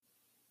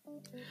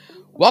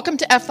Welcome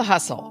to F the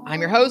Hustle.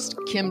 I'm your host,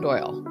 Kim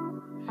Doyle.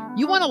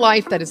 You want a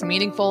life that is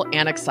meaningful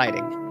and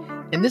exciting.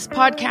 In this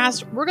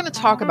podcast, we're going to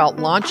talk about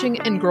launching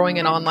and growing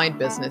an online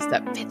business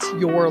that fits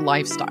your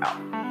lifestyle.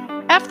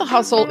 F the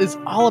Hustle is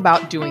all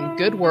about doing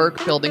good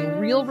work, building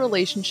real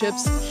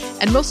relationships,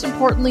 and most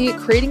importantly,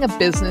 creating a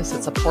business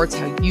that supports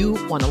how you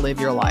want to live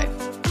your life.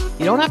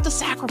 You don't have to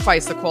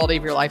sacrifice the quality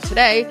of your life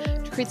today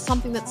to create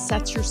something that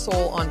sets your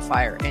soul on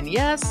fire. And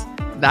yes,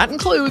 that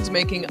includes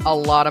making a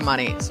lot of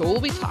money. So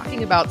we'll be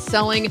talking about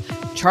selling,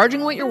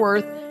 charging what you're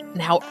worth,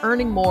 and how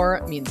earning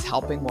more means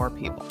helping more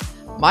people.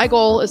 My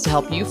goal is to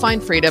help you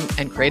find freedom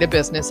and create a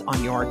business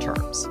on your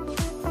terms.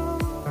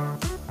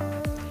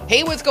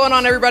 Hey, what's going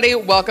on, everybody?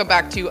 Welcome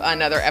back to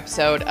another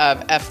episode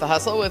of F the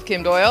Hustle with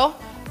Kim Doyle.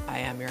 I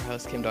am your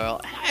host, Kim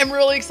Doyle. And I'm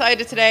really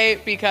excited today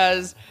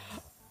because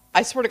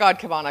I swear to God,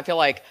 Kevon, I feel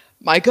like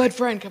my good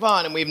friend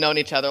Kevon, and we've known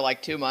each other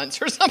like 2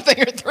 months or something,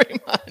 or 3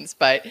 months.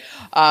 But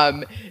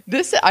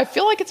I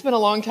feel like it's been a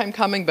long time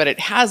coming, but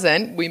it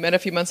hasn't. We met a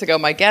few months ago.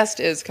 My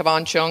guest is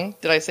Kevon Cheung.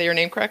 Did I say your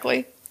name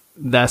correctly?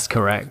 That's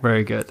correct.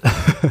 Very good.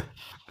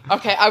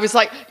 Okay. I was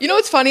like, you know,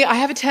 it's funny.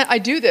 I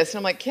do this. And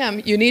I'm like,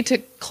 Kim, you need to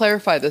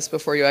clarify this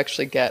before you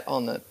actually get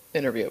on the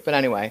interview. But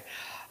anyway,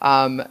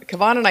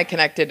 Kevon and I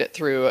connected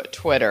through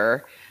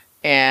Twitter,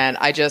 and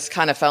I just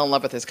kind of fell in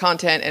love with his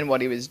content and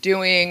what he was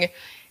doing.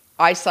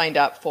 I signed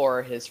up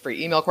for his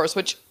free email course,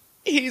 which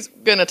he's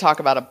going to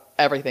talk about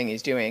everything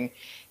he's doing.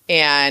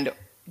 And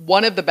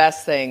one of the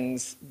best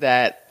things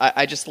that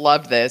I just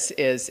loved this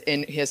is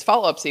in his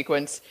follow-up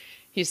sequence,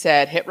 he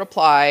said, hit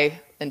reply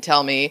and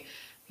tell me.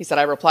 He said,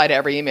 I reply to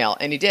every email.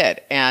 And he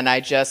did. And I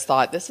just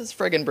thought, this is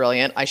friggin'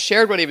 brilliant. I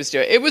shared what he was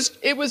doing. It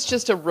was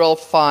just a real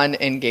fun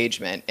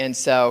engagement. And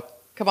so,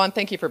 Kevon,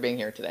 thank you for being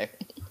here today.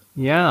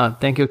 Yeah,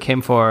 thank you,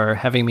 Kim, for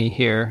having me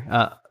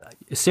here.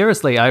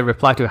 Seriously, I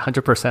reply to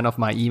 100% of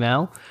my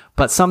email,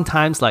 but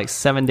sometimes like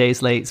 7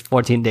 days late,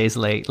 14 days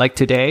late. Like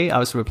today, I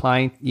was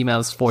replying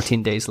emails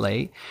 14 days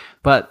late,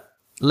 but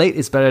late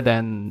is better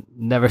than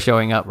never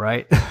showing up,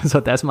 right? So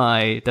that's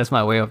my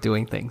way of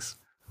doing things.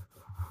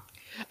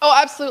 Oh,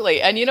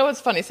 absolutely. And you know what's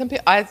funny?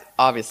 I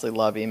obviously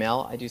love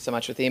email. I do so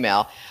much with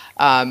email.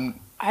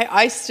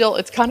 I still,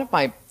 it's kind of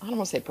my, I don't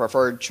want to say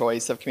preferred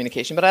choice of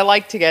communication, but I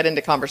like to get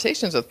into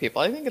conversations with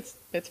people. I think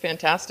it's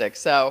fantastic.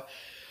 So,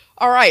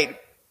 all right.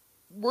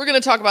 We're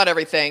going to talk about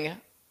everything.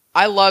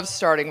 I love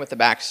starting with the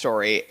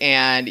backstory,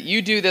 and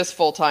you do this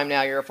full time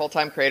now. You're a full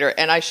time creator,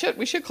 and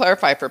we should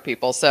clarify for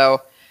people.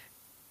 So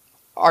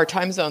our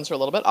time zones are a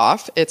little bit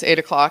off. It's 8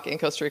 o'clock in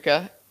Costa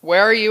Rica.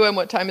 Where are you, and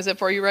what time is it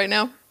for you right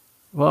now?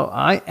 Well,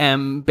 I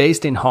am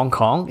based in Hong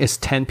Kong. It's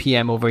 10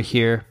 p.m. over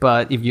here.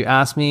 But if you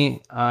ask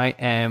me, I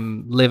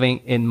am living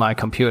in my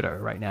computer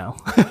right now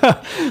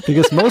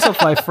because most of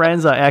my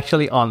friends are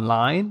actually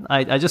online.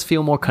 I just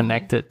feel more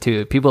connected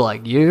to people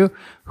like you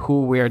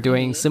who we are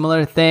doing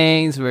similar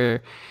things.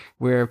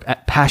 We're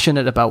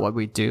passionate about what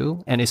we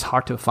do, and it's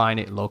hard to find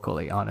it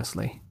locally,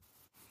 honestly.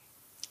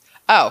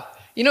 Oh,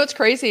 you know, it's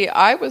crazy.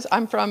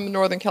 I'm from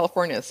Northern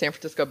California, the San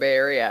Francisco Bay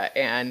Area,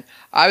 and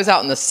I was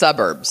out in the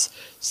suburbs.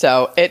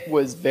 So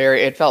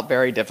it felt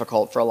very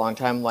difficult for a long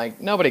time. Like,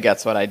 nobody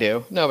gets what I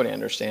do. Nobody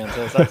understands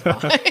this. That's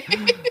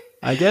fine.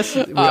 I guess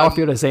we all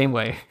feel the same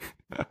way.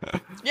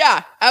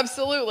 Yeah,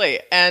 absolutely.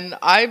 And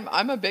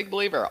I'm a big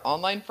believer.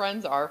 Online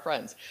friends are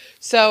friends.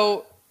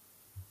 So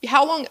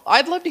how long,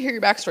 I'd love to hear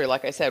your backstory.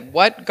 Like I said,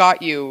 what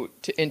got you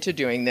into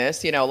doing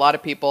this? You know, a lot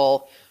of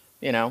people,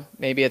 you know,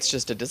 maybe it's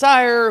just a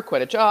desire,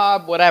 quit a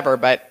job, whatever.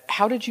 But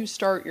how did you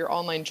start your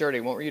online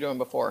journey? What were you doing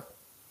before?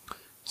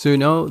 So, you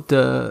know,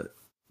 the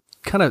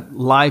kind of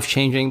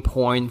life-changing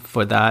point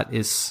for that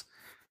is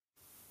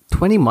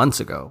 20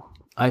 months ago,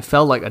 I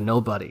felt like a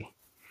nobody.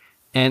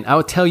 And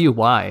I'll tell you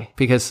why.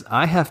 Because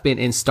I have been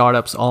in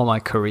startups all my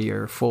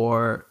career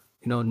for,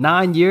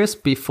 9 years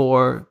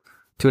before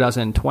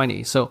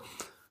 2020. So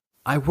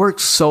I worked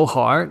so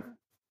hard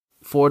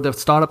for the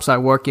startups I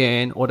work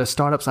in or the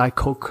startups I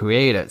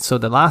co-created. So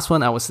the last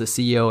one, I was the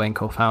CEO and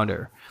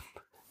co-founder.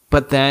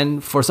 But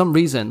then for some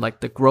reason, like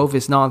the growth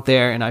is not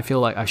there, and I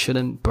feel like I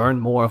shouldn't burn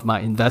more of my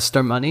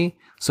investor money.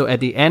 So at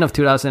the end of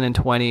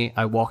 2020,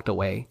 I walked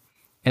away.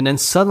 And then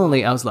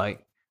suddenly I was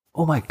like,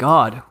 oh my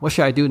God, what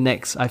should I do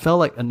next? I felt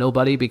like a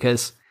nobody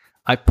because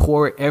I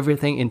poured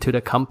everything into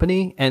the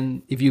company.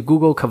 And if you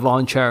Google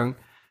Kevon Cheung,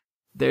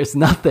 there's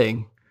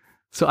nothing.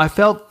 So I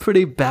felt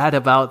pretty bad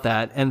about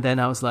that. And then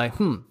I was like,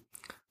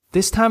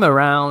 this time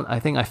around,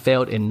 I think I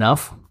failed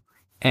enough.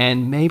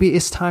 And maybe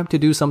it's time to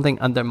do something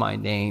under my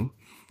name.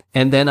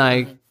 And then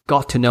I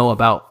got to know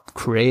about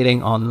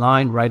creating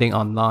online, writing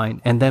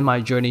online, and then my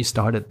journey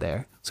started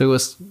there. So it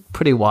was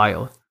pretty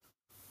wild.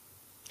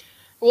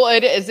 Well,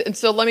 it is. And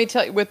so let me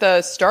tell you, with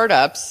the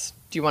startups,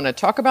 do you want to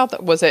talk about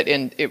that? Was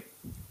it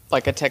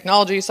like a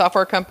technology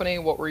software company?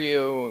 What were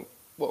your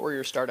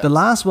startups? The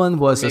last one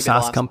was a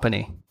SaaS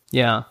company.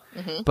 Yeah.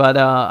 Mm-hmm. But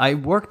I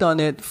worked on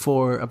it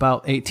for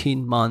about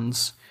 18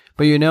 months.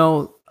 But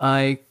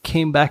I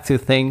came back to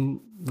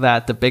think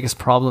that the biggest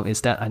problem is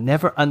that I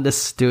never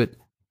understood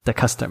the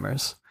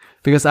customers.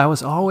 because I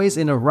was always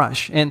in a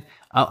rush. And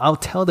I'll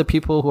tell the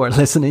people who are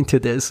listening to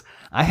this,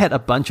 I had a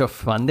bunch of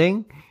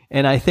funding,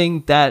 and I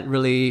think that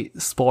really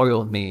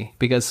spoiled me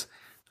because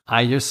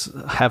I just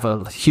have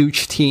a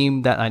huge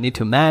team that I need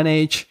to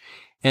manage.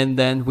 And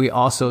then we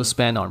also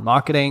spend on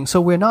marketing.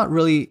 So we're not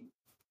really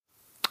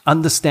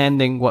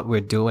understanding what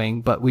we're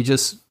doing, but we're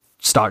just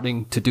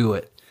starting to do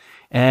it.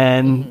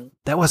 And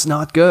that was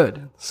not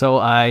good. So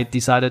I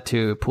decided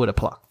to pull the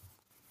plug.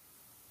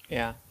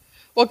 Yeah.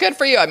 Well, good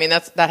for you. I mean,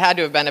 that had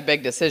to have been a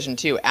big decision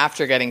too,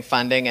 after getting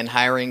funding and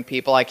hiring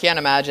people. I can't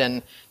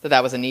imagine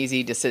that was an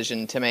easy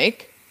decision to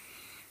make.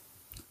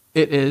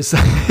 It is.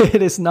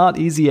 It is not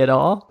easy at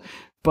all.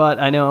 But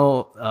I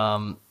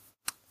know,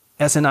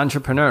 as an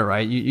entrepreneur,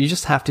 right, you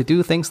just have to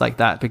do things like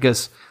that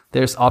because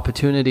there's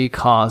opportunity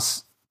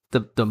costs.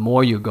 The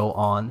more you go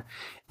on,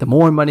 the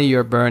more money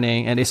you're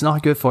burning, and it's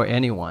not good for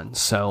anyone.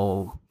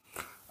 So,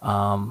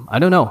 I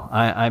don't know.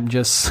 I'm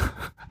just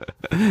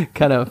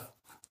kind of,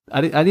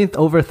 I didn't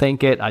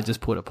overthink it. I just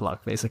pulled a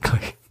plug,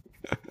 basically.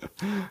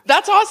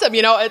 That's awesome.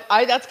 You know,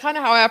 that's kind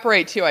of how I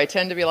operate too. I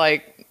tend to be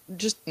like,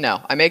 just no,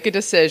 I make a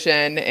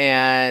decision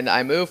and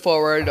I move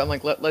forward. I'm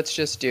like, let's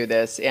just do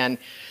this. And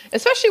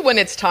especially when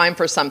it's time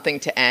for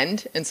something to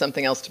end and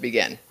something else to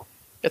begin.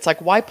 It's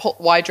like,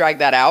 why drag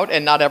that out?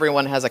 And not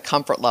everyone has a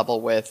comfort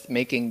level with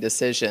making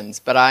decisions.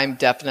 But I'm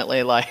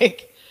definitely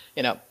like,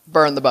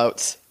 burn the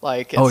boats.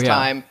 Like, it's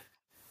time.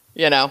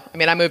 I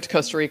mean, I moved to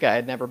Costa Rica. I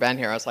had never been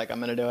here. I was like, I'm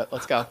going to do it.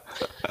 Let's go.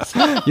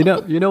 So.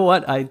 You know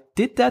what? I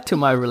did that to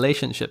my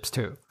relationships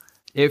too.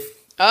 If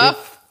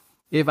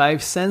I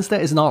sense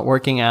that it's not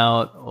working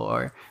out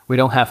or we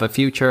don't have a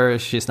future,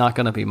 she's not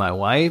going to be my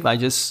wife, I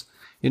just,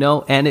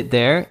 end it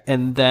there.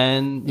 And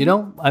then,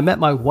 I met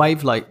my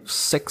wife like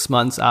 6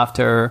 months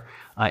after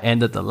I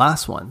ended the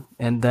last one.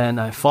 And then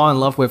I fall in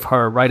love with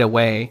her right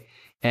away.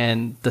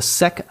 And I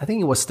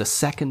think it was the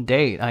second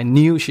date, I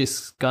knew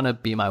she's going to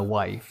be my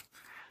wife.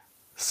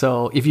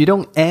 So if you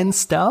don't end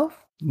stuff,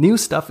 new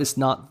stuff is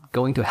not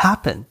going to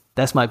happen.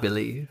 That's my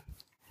belief.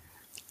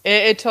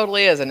 It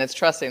totally is. And it's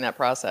trusting that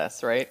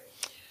process, right?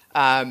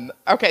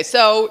 Okay,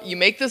 so you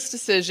make this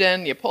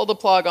decision, you pull the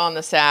plug on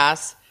the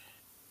SaaS.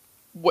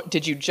 What,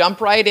 did you jump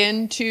right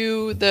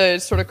into the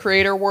sort of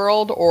creator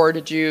world, or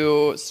did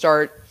you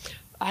start,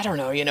 I don't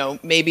know,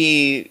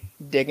 maybe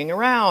digging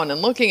around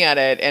and looking at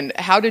it? And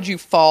how did you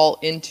fall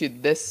into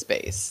this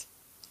space?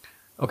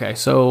 Okay,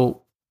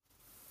 so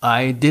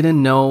I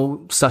didn't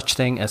know such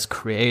thing as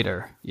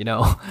creator.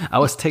 I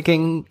was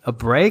taking a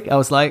break. I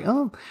was like,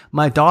 oh,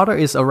 my daughter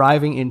is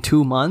arriving in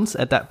 2 months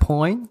at that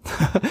point.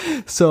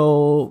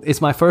 So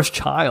it's my first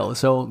child.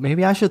 So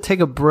maybe I should take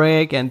a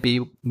break and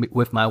be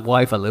with my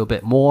wife a little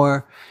bit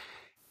more.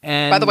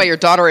 And by the way, your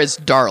daughter is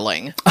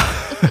darling.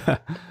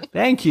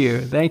 Thank you.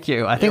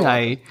 I think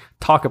I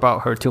talk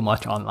about her too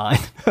much online.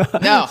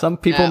 No. Some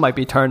people might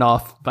be turned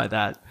off by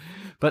that.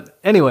 But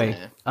anyway,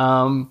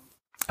 I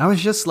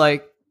was just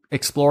like,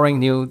 exploring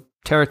new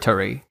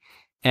territory.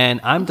 And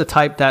I'm the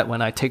type that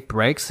when I take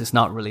breaks, it's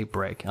not really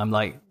break. I'm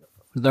like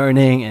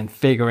learning and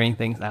figuring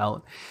things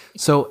out.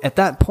 So at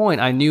that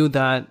point, I knew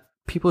that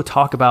people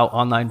talk about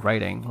online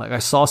writing. Like I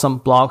saw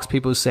some blogs,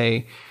 people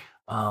say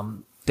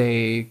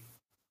they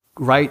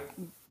write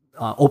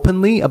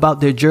openly about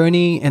their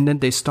journey, and then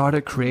they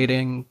started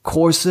creating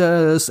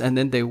courses, and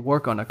then they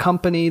work on a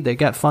company, they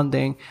get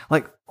funding.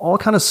 Like all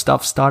kind of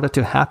stuff started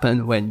to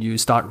happen when you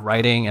start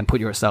writing and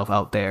put yourself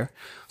out there.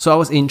 So I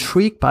was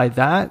intrigued by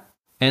that.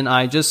 And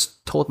I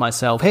just told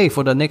myself, hey,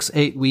 for the next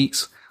 8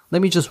 weeks,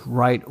 let me just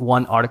write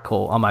one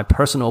article on my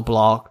personal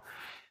blog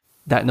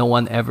that no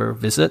one ever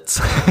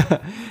visits.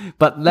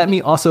 But let me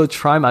also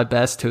try my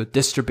best to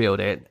distribute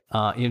it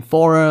in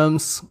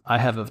forums. I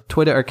have a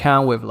Twitter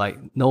account with like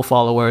no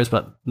followers,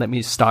 but let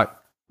me start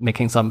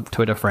making some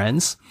Twitter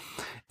friends.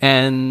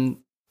 And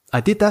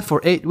I did that for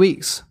 8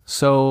 weeks.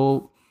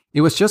 So it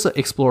was just an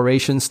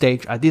exploration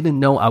stage. I didn't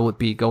know I would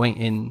be going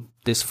in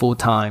this full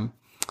time.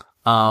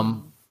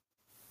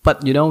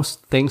 But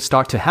things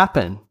start to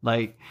happen.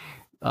 Like,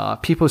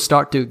 people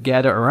start to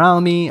gather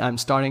around me. I'm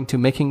starting to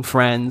making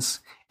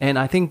friends. And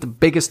I think the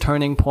biggest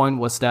turning point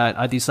was that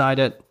I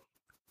decided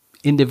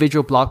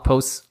individual blog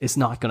posts is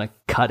not going to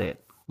cut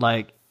it.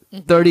 Like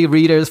 30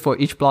 readers for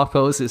each blog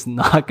post is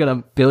not going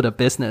to build a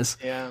business.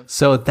 Yeah.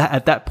 So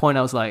at that point,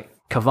 I was like,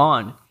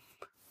 Kevon,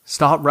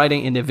 stop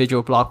writing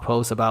individual blog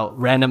posts about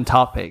random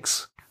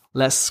topics.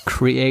 Let's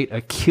create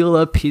a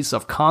killer piece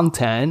of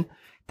content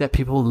that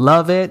people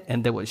love it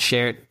and they would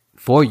share it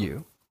for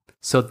you.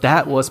 So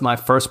that was my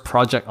first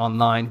project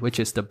online,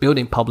 which is the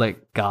Building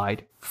Public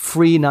Guide,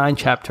 free 9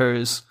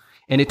 chapters.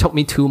 And it took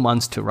me 2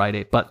 months to write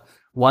it. But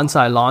once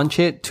I launched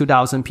it,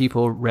 2,000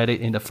 people read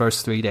it in the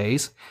first 3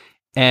 days.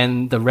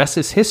 And the rest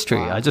is history.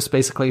 Wow. I just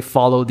basically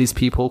follow these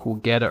people who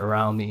gather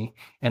around me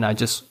and I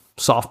just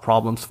solve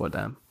problems for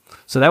them.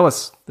 So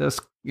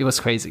it was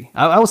crazy.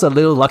 I was a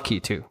little lucky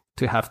to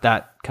have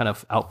that kind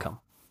of outcome.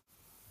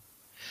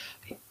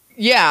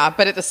 Yeah,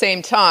 but at the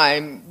same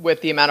time,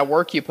 with the amount of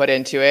work you put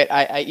into it,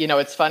 I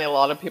it's funny. A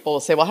lot of people will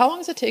say, "Well, how long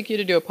does it take you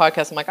to do a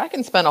podcast?" I'm like, I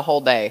can spend a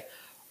whole day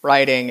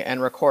writing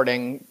and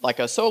recording like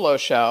a solo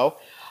show.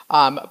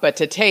 But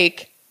to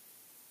take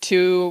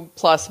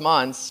 2+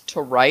 months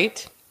to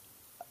write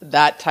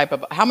that type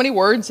of, how many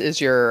words is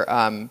your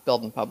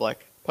Build in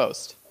Public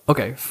post?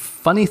 Okay,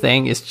 funny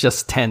thing is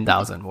just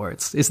 10,000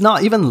 words. It's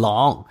not even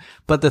long.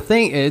 But the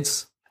thing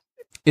is,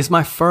 it's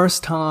my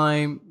first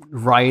time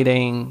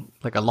writing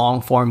like a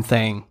long form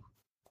thing.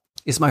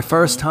 It's my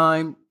first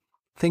time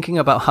thinking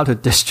about how to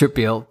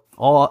distribute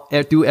or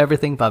do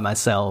everything by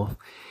myself.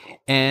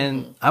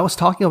 And I was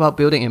talking about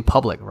building in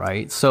public,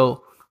 right?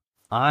 So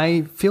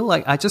I feel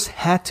like I just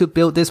had to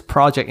build this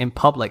project in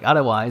public.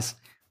 Otherwise,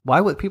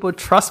 why would people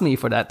trust me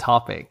for that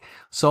topic?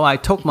 So I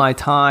took my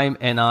time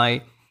and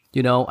I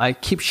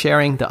keep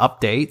sharing the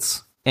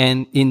updates.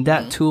 And in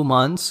that 2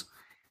 months,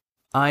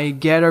 I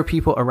gather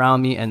people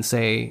around me and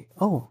say,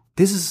 oh,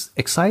 this is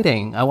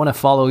exciting. I want to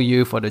follow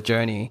you for the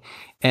journey.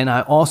 And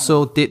I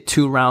also did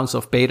 2 rounds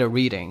of beta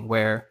reading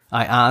where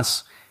I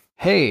asked,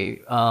 hey,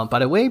 by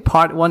the way,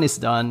 part 1 is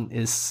done.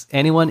 Is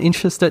anyone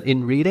interested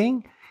in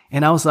reading?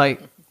 And I was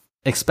like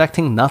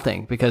expecting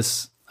nothing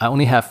because I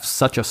only have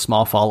such a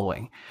small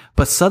following.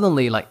 But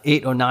suddenly like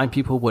 8 or 9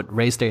 people would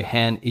raise their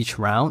hand each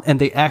round and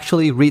they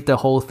actually read the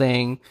whole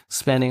thing,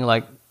 spending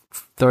like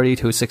 30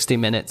 to 60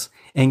 minutes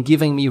and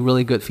giving me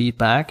really good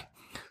feedback.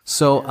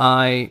 So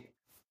I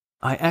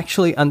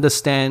actually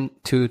understand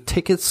to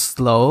take it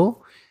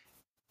slow.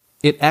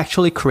 It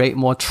actually create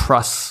more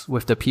trust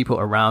with the people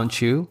around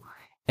you.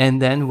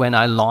 And then when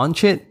I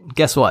launch it,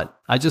 guess what?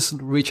 I just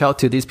reach out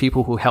to these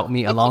people who helped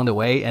me along the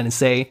way and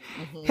say,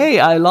 hey,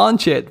 I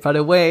launched it. By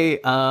the way,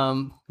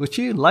 would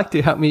you like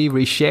to help me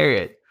reshare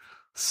it?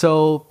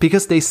 So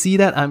because they see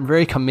that I'm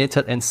very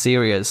committed and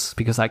serious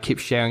because I keep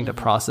sharing the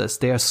process,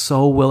 they are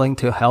so willing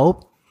to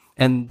help.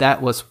 And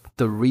that was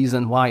the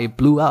reason why it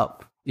blew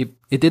up. It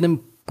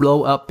didn't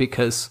blow up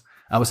because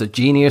I was a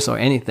genius or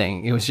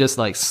anything. It was just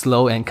like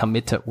slow and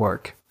committed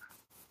work.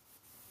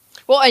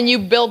 Well, and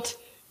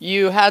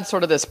you had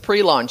sort of this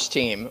pre-launch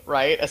team,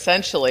 right?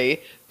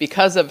 Essentially,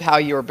 because of how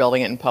you were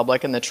building it in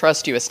public and the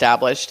trust you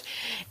established.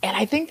 And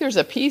I think there's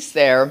a piece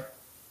there.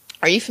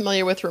 Are you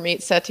familiar with Ramit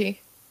Sethi?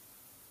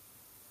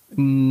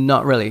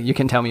 Not really. You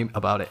can tell me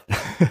about it.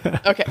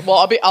 Okay.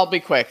 Well, I'll be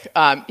quick.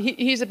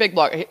 He's a big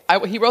blogger.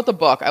 He wrote the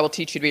book, I Will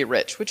Teach You to Be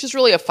Rich, which is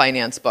really a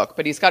finance book,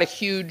 but he's got a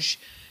huge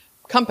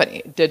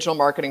company, digital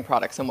marketing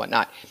products and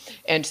whatnot.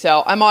 And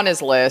so I'm on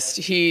his list.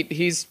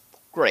 He's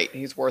great.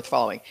 He's worth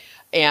following.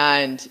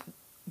 And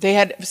they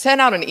had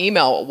sent out an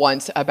email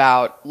once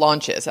about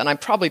launches. And I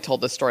probably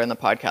told this story on the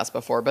podcast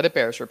before, but it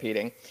bears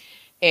repeating.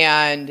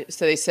 And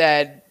so they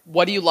said,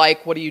 what do you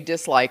like? What do you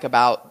dislike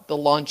about the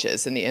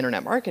launches in the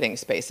internet marketing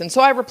space? And so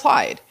I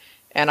replied,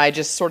 and I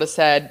just sort of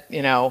said,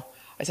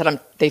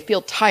 they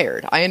feel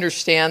tired. I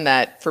understand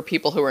that for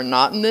people who are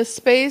not in this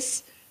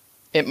space,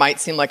 it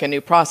might seem like a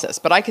new process,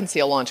 but I can see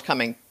a launch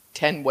coming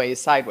 10 ways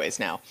sideways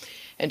now.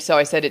 And so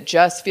I said, it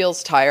just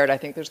feels tired. I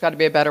think there's got to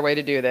be a better way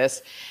to do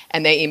this.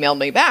 And they emailed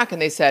me back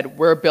and they said,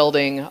 we're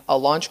building a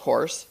launch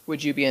course.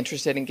 Would you be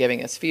interested in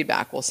giving us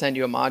feedback? We'll send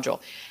you a module.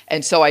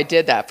 And so I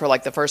did that for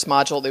like the first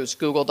module. There was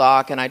Google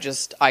Doc and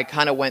I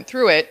kind of went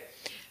through it.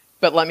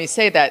 But let me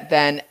say that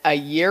then a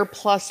year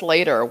plus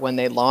later when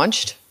they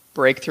launched,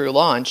 breakthrough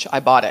launch,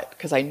 I bought it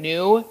because I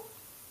knew,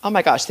 oh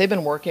my gosh, they've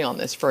been working on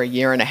this for a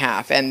year and a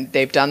half and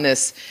they've done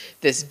this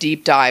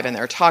deep dive and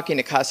they're talking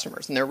to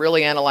customers and they're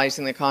really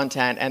analyzing the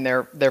content and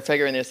they're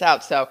figuring this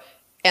out. So,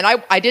 and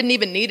I didn't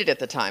even need it at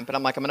the time, but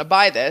I'm like, I'm going to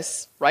buy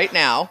this right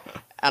now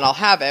and I'll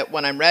have it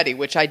when I'm ready,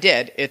 which I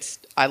did.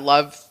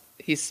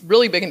 He's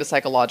really big into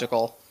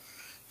psychological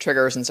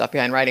triggers and stuff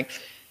behind writing.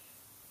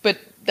 But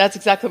that's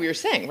exactly what you're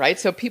saying, right?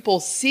 So people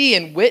see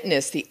and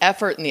witness the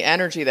effort and the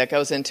energy that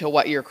goes into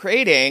what you're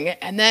creating,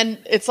 and then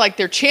it's like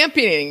they're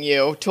championing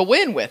you to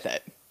win with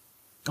it.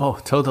 Oh,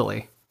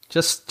 totally.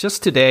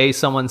 Just today,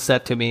 someone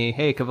said to me,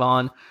 hey,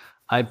 Kevon,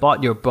 I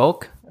bought your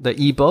book,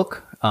 the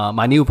ebook,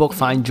 my new book,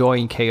 Find Joy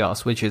in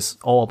Chaos, which is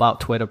all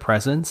about Twitter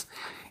presence.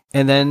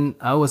 And then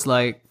I was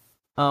like,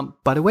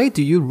 by the way,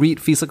 do you read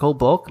physical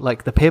book?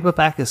 Like the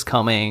paperback is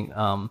coming.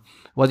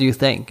 What do you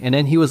think? And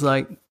then he was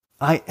like,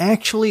 I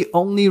actually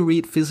only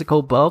read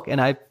physical book and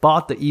I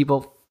bought the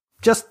ebook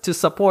just to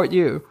support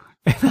you.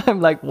 And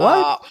I'm like,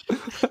 what?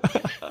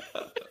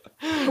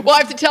 Well, I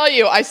have to tell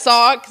you,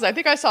 because I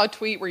think I saw a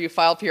tweet where you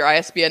filed for your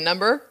ISBN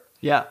number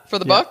for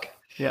the book.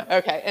 Yeah.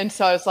 Okay. And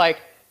so I was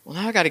like, well,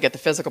 now I got to get the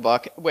physical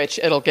book, which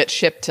it'll get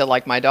shipped to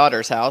like my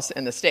daughter's house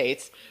in the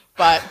States.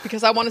 But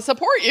because I want to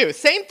support you,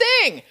 same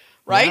thing,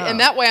 right? Yeah.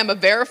 And that way I'm a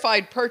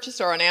verified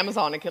purchaser on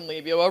Amazon and can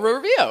leave you a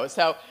review.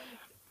 So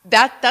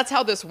that's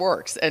how this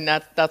works, and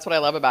that's what I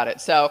love about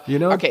it. So the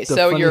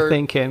funny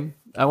thing, Kim,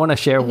 I want to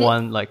share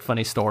one like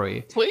funny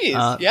story. Please,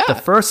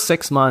 The first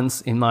 6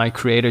 months in my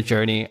creator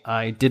journey,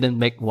 I didn't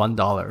make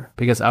 $1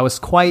 because I was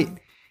quite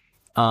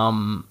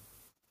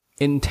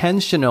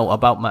intentional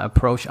about my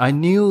approach. I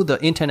knew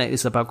the internet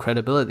is about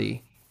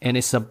credibility, and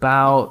it's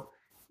about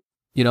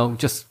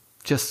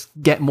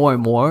just get more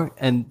and more,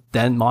 and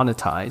then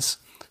monetize.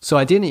 So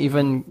I didn't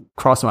even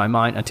cross my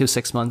mind until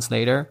 6 months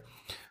later,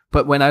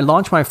 But when I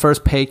launched my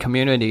first paid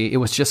community, it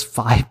was just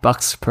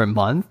 $5 per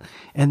month.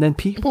 And then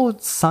people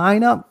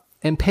sign up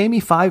and pay me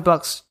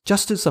 $5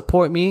 just to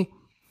support me.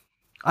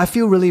 I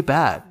feel really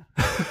bad.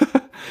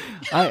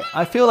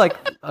 I feel like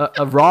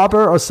a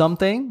robber or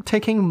something,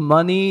 taking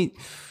money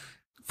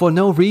for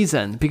no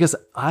reason, because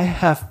I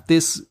have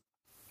this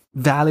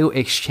value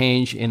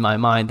exchange in my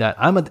mind that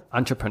I'm an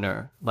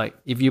entrepreneur. Like,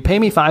 if you pay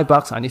me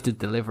 $5, I need to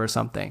deliver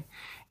something.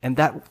 And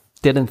that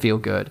didn't feel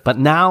good. But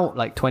now,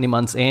 like 20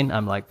 months in,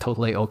 I'm like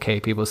totally okay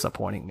people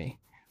supporting me.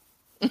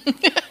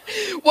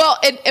 Well,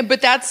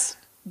 but that's,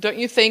 don't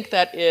you think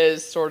that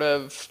is sort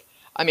of,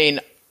 I mean,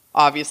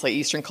 obviously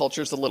Eastern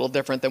culture is a little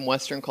different than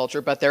Western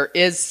culture, but there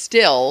is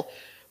still,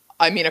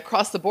 I mean,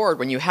 across the board,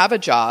 when you have a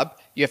job,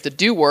 you have to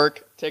do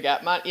work to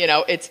get money. You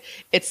know, it's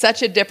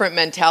such a different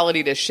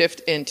mentality to shift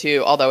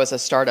into, although as a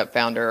startup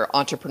founder,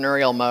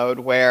 entrepreneurial mode,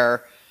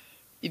 where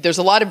there's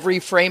a lot of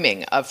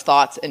reframing of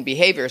thoughts and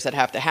behaviors that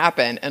have to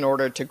happen in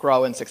order to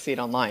grow and succeed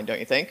online, don't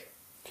you think?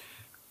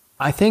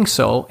 I think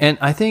so. And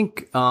I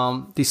think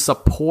the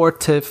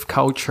supportive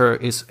culture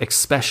is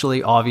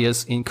especially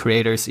obvious in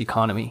creators'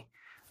 economy.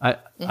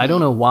 I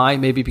don't know why.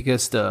 Maybe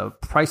because the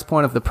price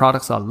point of the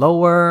products are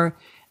lower,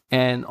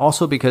 and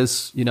also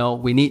because, you know,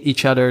 we need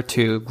each other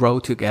to grow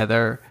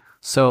together.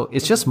 So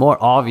it's just more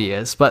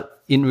obvious.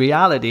 But in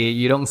reality,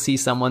 you don't see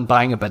someone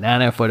buying a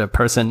banana for the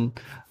person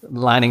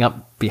lining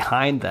up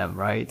behind them,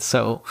 right?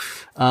 So,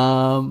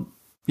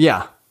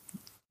 yeah,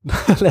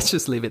 let's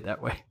just leave it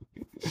that way.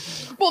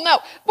 Well, no,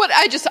 but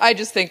I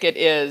just think it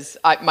is,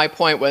 my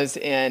point was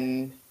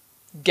in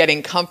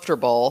getting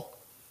comfortable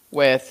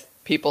with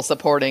people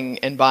supporting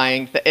and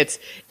buying. It's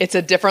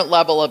a different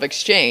level of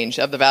exchange,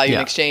 of the value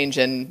in exchange,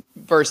 and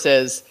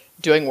versus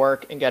doing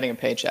work and getting a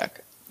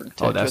paycheck.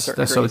 That's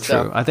so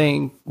true. I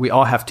think we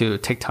all have to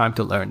take time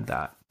to learn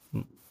that.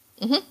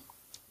 Mm-hmm.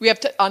 We have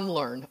to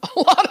unlearn a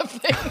lot of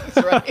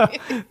things,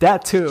 right?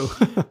 That too.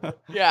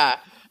 Yeah.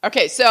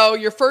 Okay, so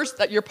your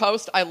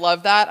post, I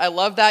love that. I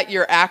love that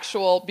your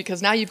actual,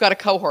 because now you've got a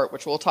cohort,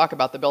 which we'll talk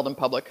about, the Build in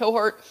Public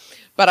cohort.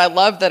 But I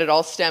love that it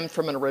all stemmed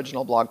from an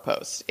original blog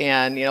post.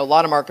 And, you know, a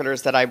lot of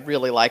marketers that I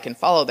really like and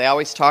follow, they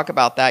always talk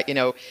about that, you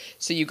know,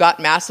 so you got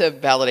massive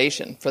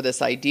validation for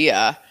this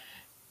idea,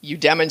 you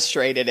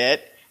demonstrated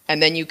it,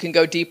 and then you can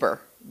go deeper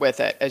with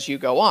it as you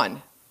go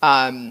on.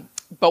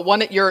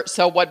 But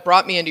so what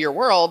brought me into your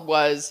world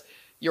was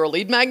your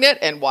lead magnet,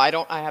 and why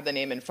don't I have the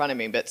name in front of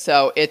me? But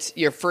so it's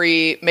your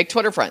free Make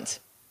Twitter Friends.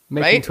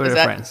 Making Twitter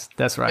Friends.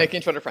 That's right.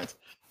 Making Twitter Friends.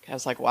 I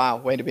was like, wow,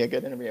 way to be a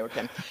good interviewer,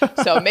 Kim.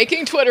 So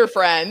Making Twitter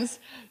Friends,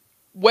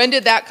 when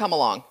did that come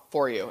along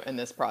for you in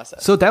this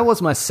process? So that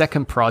was my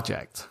second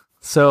project.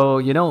 So,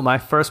 you know, my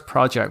first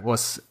project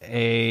was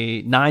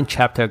a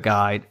 9-chapter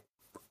guide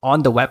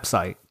on the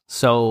website.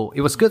 So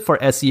it was good for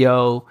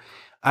SEO.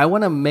 I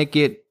want to make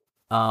it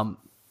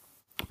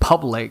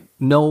public,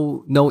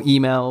 no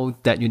email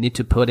that you need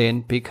to put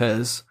in,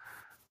 because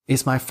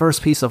it's my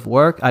first piece of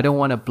work. I don't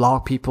want to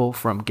block people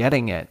from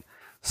getting it.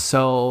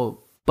 So,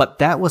 but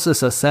that was a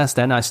success.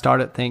 Then I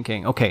started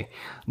thinking, okay,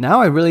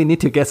 now I really need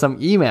to get some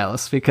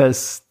emails,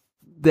 because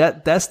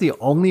that's the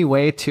only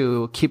way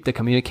to keep the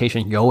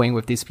communication going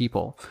with these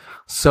people.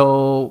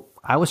 So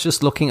I was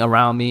just looking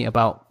around me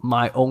about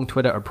my own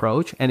Twitter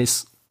approach, and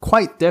it's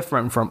quite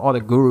different from all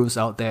the gurus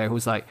out there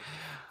who's like,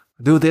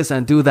 do this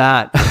and do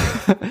that.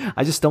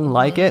 I just don't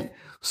like it.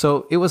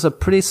 So it was a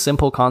pretty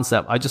simple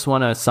concept. I just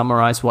want to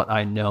summarize what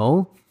I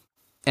know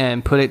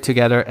and put it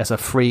together as a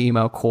free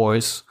email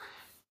course,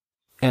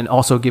 and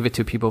also give it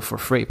to people for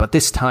free. But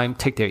this time,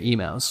 take their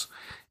emails.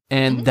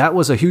 And that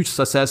was a huge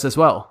success as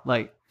well.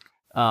 Like,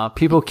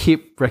 people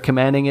keep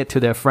recommending it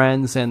to their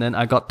friends. And then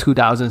I got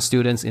 2,000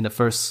 students in the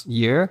first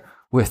year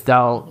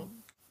without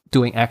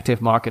doing active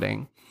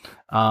marketing.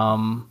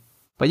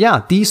 But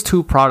yeah, these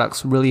two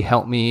products really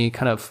helped me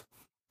kind of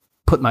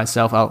put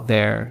myself out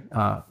there,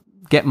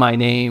 get my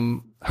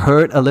name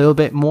heard a little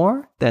bit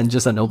more than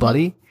just a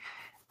nobody.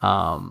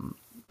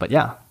 But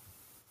yeah.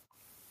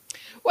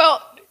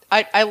 Well,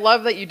 I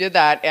love that you did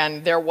that.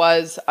 And there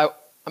was, I'm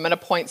going to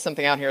point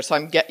something out here.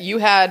 So you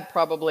had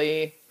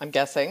probably, I'm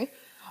guessing,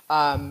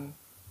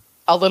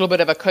 a little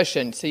bit of a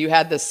cushion. So you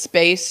had the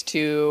space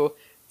to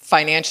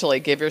financially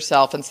give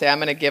yourself and say, I'm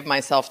going to give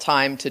myself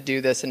time to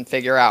do this and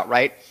figure out,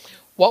 right?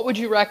 What would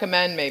you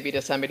recommend maybe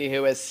to somebody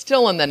who is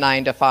still in the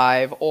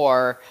 9-to-5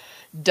 or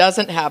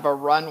doesn't have a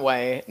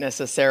runway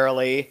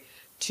necessarily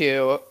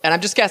to, and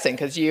I'm just guessing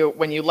because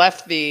when you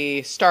left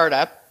the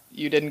startup,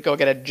 you didn't go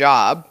get a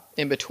job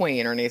in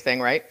between or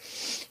anything, right?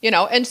 You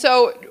know, and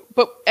so,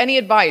 but any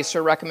advice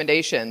or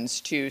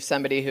recommendations to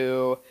somebody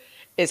who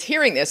is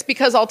hearing this?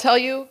 Because I'll tell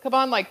you,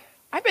 Kevon, like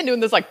I've been doing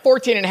this like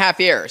 14 and a half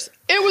years.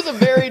 It was a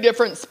very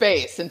different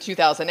space in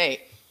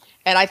 2008.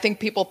 And I think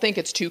people think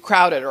it's too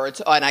crowded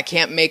and I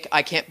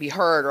can't be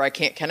heard or I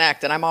can't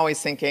connect. And I'm always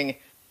thinking,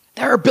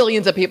 there are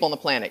billions of people on the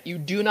planet. You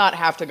do not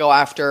have to go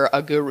after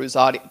a guru's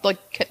audience. Like,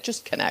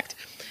 just connect.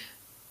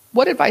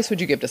 What advice would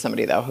you give to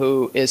somebody, though,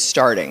 who is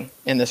starting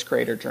in this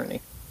creator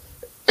journey?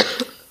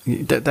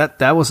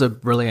 That was a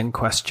brilliant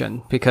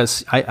question,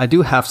 because I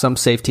do have some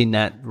safety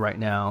net right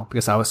now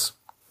because I was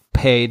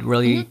paid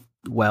really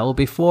well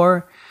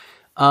before.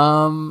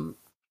 And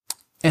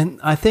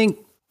I think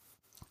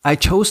I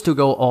chose to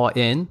go all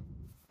in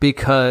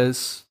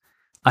because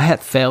I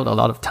had failed a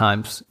lot of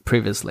times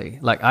previously.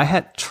 Like, I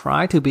had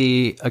tried to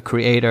be a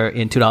creator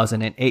in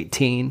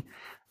 2018.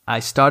 I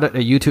started a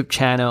YouTube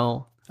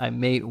channel. I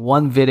made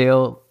one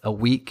video a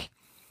week.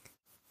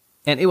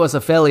 And it was a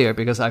failure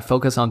because I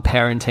focused on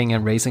parenting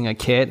and raising a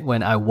kid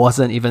when I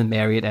wasn't even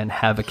married and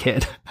have a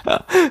kid.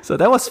 So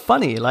that was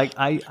funny. Like,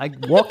 I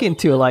walk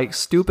into like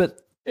stupid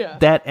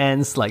dead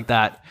ends like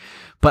that.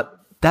 But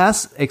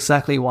that's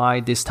exactly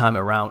why this time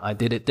around I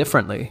did it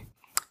differently.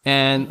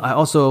 And I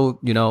also,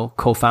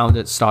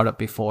 co-founded startup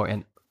before,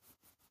 and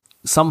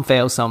some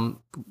failed, some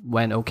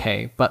went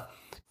okay. But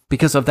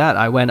because of that,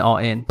 I went all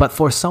in. But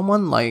for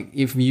someone like,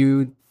 if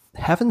you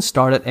haven't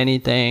started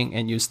anything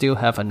and you still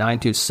have a 9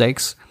 to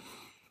 6,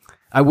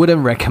 I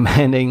wouldn't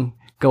recommending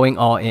going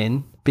all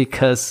in,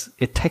 because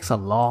it takes a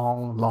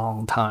long,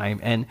 long time,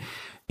 and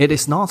it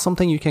is not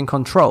something you can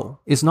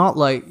control. It's not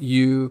like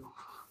you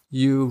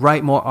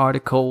write more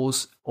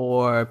articles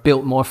or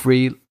build more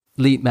free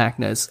lead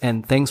magnets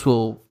and things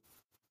will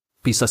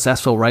be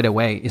successful right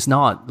away. It's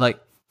not. Like,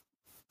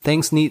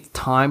 things need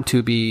time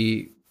to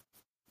be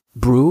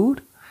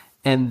brewed,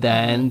 and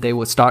then they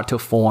will start to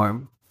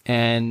form.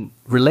 And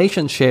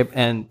relationship,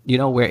 and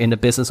we're in the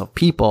business of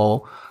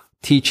people,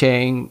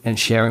 teaching and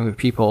sharing with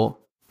people,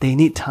 they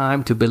need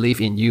time to believe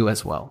in you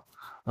as well.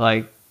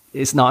 Like,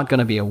 it's not going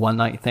to be a one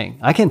night thing.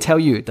 I can tell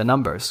you the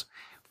numbers.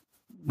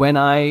 When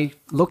I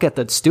look at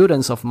the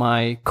students of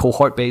my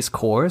cohort-based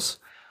course,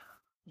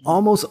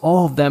 almost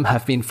all of them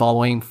have been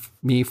following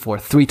me for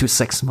 3 to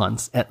 6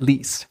 months at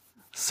least.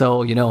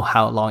 So you know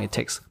how long it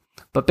takes.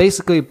 But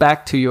basically,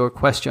 back to your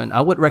question, I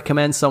would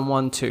recommend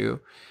someone to,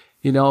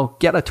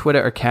 get a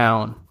Twitter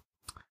account,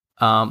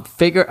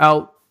 figure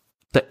out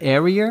the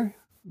area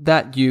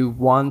that you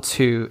want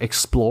to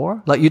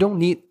explore. Like, you don't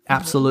need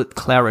absolute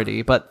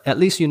clarity, but at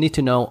least you need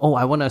to know,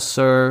 I want to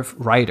serve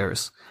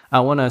writers.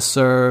 I want to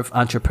serve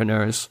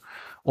entrepreneurs,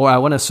 or I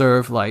want to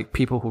serve like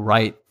people who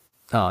write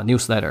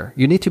newsletter.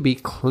 You need to be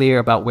clear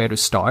about where to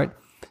start,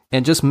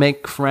 and just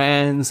make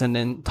friends and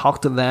then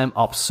talk to them,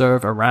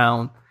 observe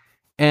around.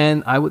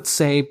 And I would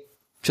say,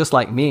 just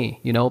like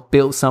me,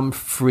 build some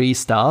free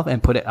stuff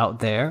and put it out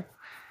there.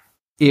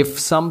 If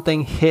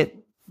something hit,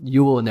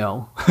 you will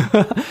know.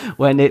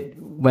 when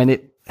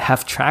it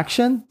have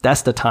traction,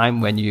 that's the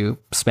time when you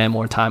spend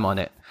more time on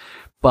it.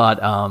 But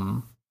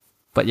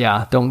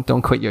yeah,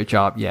 don't quit your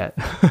job yet.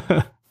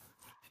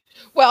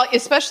 Well,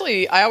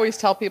 especially, I always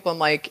tell people, I'm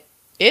like,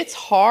 it's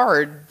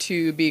hard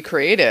to be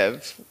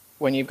creative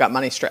when you've got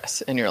money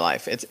stress in your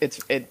life.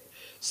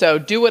 So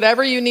do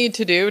whatever you need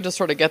to do to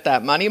sort of get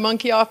that money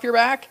monkey off your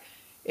back,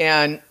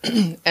 and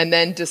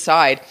then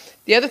decide.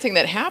 The other thing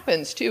that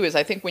happens too is,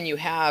 I think when you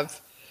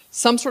have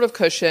some sort of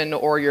cushion,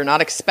 or you're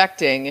not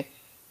expecting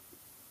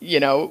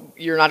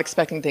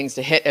things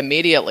to hit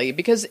immediately,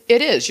 because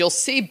you'll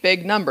see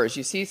big numbers.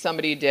 You see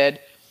somebody did,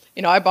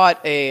 I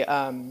bought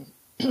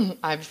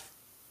I've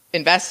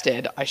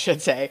invested, I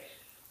should say,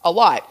 a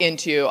lot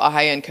into a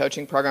high-end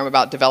coaching program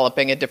about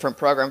developing a different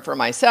program for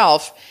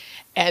myself.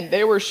 And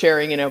they were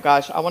sharing,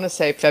 I want to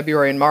say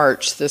February and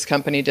March, this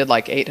company did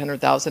like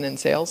 800,000 in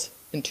sales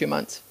in 2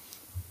 months.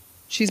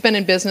 She's been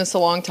in business a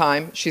long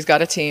time. She's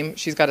got a team.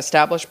 She's got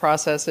established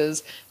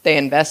processes. They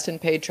invest in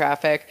paid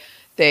traffic.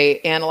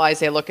 They analyze,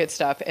 they look at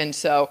stuff. And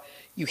so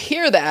you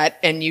hear that,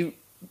 and you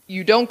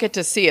don't get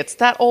to see, it's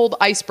that old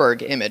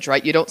iceberg image,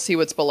 right? You don't see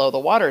what's below the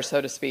water,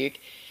 so to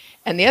speak.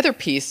 And the other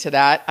piece to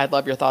that, I'd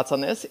love your thoughts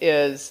on this,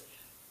 is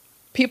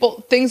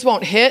things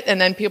won't hit, and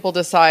then people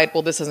decide,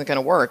 well, this isn't going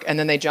to work. And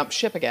then they jump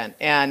ship again,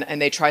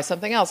 and they try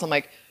something else. I'm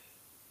like,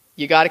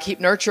 you got to keep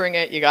nurturing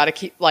it. You got to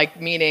keep,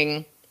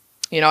 meaning,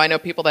 I know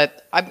people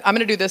that I'm going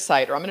to do this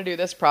site, or I'm going to do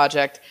this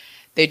project.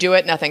 They do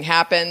it, nothing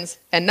happens.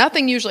 And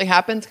nothing usually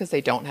happens because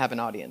they don't have an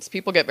audience.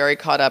 People get very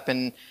caught up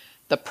in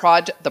the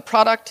product,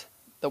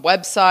 the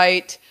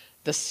website,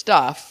 the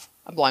stuff.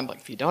 I'm like,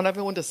 if you don't have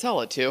anyone to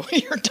sell it to,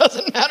 it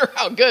doesn't matter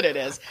how good it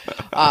is.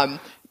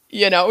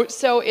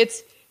 So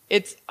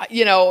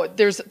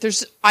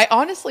there's, I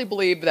honestly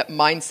believe that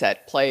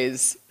mindset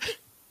plays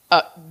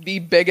the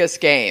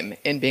biggest game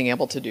in being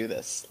able to do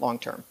this long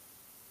term.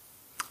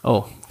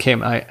 Oh,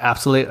 Kim, I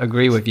absolutely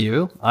agree with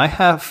you. I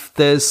have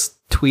this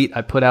tweet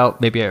I put out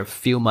maybe a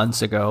few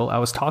months ago. I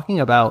was talking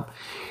about,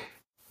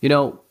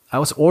 I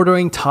was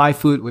ordering Thai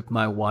food with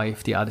my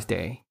wife the other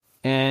day.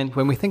 And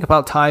when we think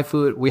about Thai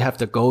food, we have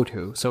the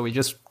go-to. So we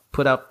just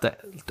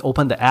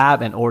open the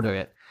app and order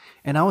it.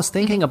 And I was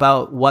thinking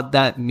about what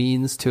that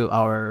means to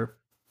our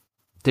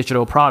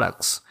digital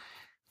products.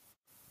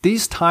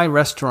 This Thai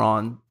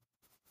restaurant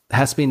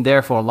has been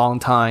there for a long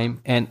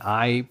time, and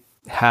I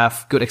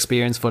have good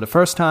experience for the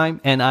first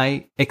time, and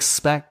I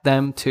expect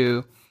them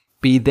to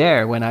be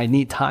there when I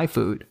need Thai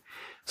food.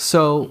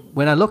 So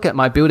when I look at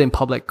my Build in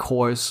Public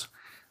course,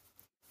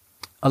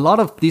 a lot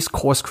of these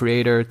course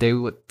creators, they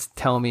would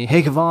tell me,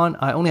 hey, Kevon,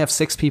 I only have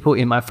 6 people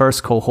in my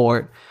first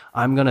cohort.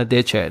 I'm going to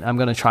ditch it. I'm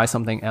going to try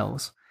something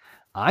else.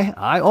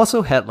 I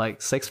also had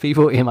like 6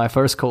 people in my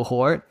first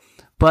cohort,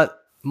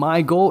 but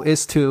my goal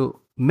is to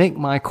make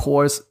my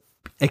course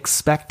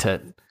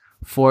expected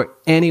for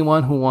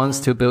anyone who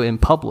wants to build in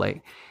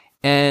public.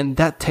 And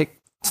that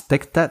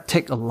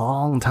take a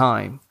long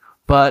time.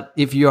 But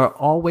if you're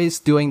always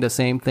doing the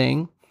same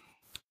thing,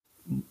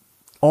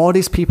 all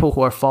these people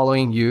who are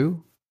following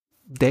you,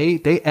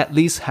 they at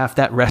least have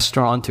that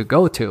restaurant to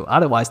go to.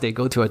 Otherwise, they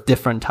go to a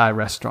different Thai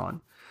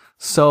restaurant.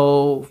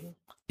 So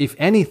if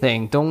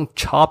anything, don't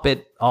chop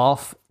it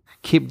off.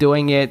 Keep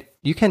doing it.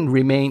 You can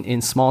remain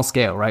in small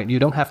scale, right? You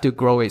don't have to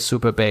grow it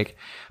super big,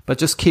 but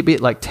just keep it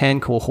like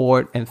 10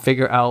 cohort and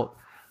figure out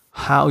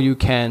how you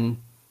can,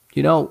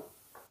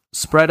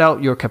 spread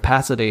out your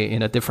capacity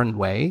in a different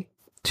way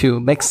to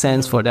make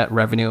sense for that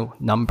revenue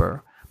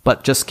number,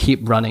 but just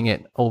keep running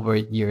it over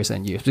years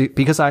and years.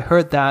 Because I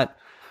heard that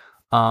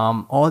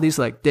all these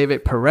like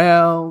David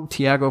Perel,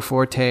 Tiago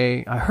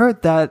Forte, I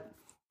heard that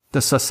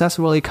the success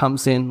really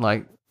comes in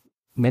like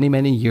many,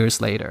 many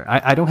years later.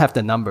 I don't have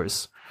the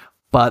numbers,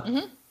 but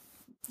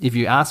if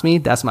you ask me,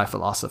 that's my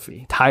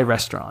philosophy. Thai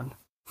restaurant.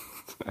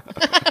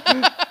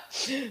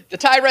 The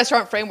Thai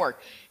restaurant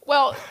framework.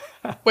 Well,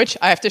 which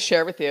I have to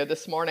share with you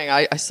this morning.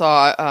 I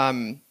saw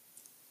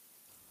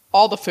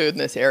all the food in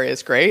this area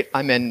is great.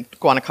 I'm in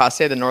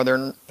Guanacaste, the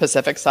northern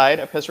Pacific side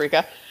of Costa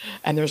Rica,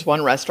 and there's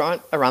one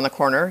restaurant around the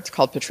corner. It's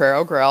called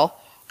Potrero Grill.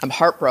 I'm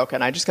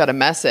heartbroken. I just got a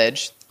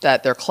message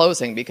that they're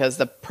closing because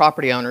the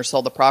property owner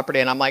sold the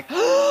property, and I'm like,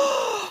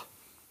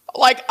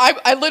 like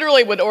I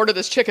literally would order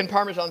this chicken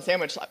parmesan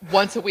sandwich like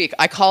once a week.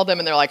 I call them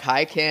and they're like,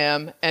 "Hi,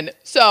 Kim," and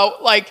so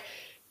like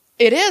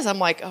it is. I'm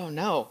like, oh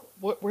no,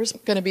 where's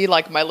going to be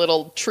like my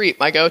little treat,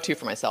 my go-to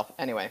for myself?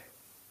 Anyway,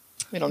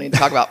 we don't need to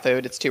talk about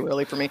food. It's too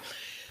early for me.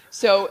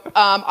 So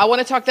I want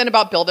to talk then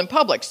about Build in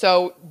Public.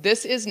 So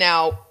this is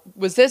now,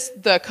 was this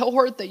the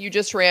cohort that you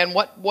just ran?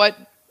 What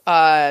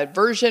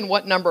version,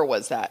 what number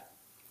was that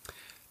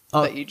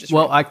you just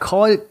ran? I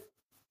call it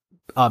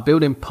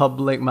Build in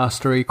Public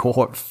Mastery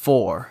Cohort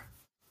 4.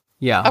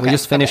 Yeah, we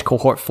just finished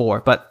Cohort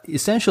 4, but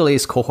essentially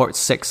it's Cohort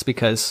 6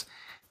 because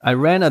I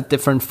ran a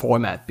different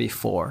format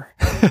before.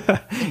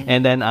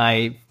 And then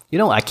I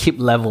keep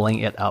leveling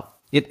it up.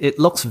 It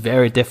looks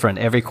very different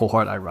every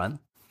cohort I run.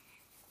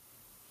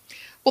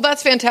 Well,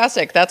 that's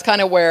fantastic. That's kind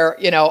of where,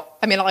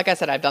 like I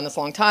said, I've done this a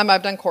long time.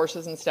 I've done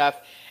courses and stuff.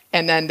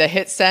 And then the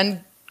Hit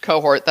Send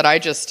cohort that I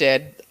just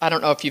did, I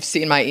don't know if you've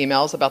seen my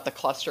emails about the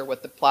cluster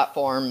with the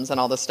platforms and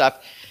all this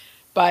stuff.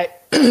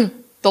 But the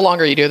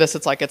longer you do this,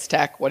 it's like it's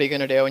tech. What are you going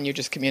to do? And you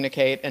just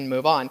communicate and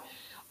move on.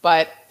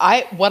 But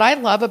what I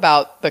love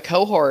about the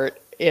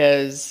cohort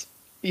is,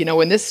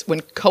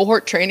 when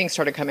cohort training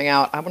started coming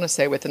out, I want to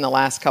say within the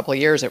last couple of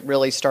years, it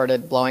really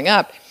started blowing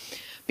up.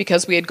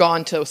 Because we had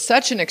gone to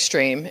such an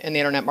extreme in the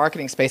internet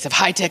marketing space of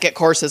high-ticket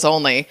courses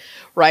only,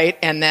 right?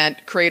 And then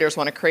creators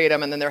want to create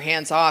them, and then they're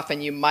hands-off,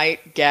 and you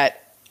might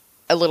get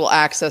a little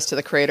access to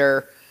the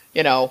creator,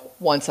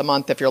 once a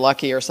month if you're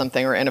lucky or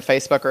something, or in a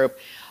Facebook group.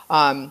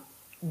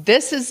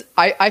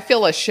 I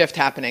feel a shift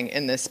happening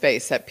in this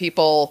space, that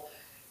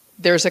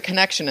there's a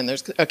connection and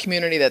there's a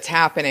community that's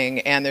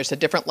happening, and there's a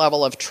different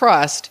level of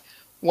trust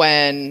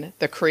when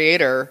the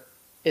creator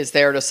is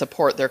there to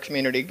support their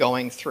community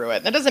going through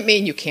it. That doesn't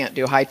mean you can't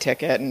do high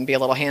ticket and be a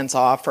little hands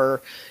off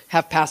or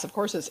have passive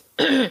courses,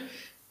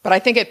 but I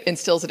think it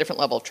instills a different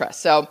level of trust.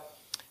 So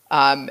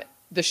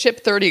the Ship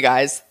 30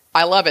 guys,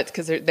 I love it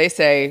because they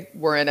say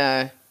we're in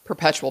a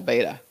perpetual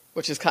beta,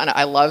 which is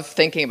I love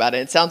thinking about it.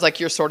 It sounds like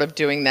you're sort of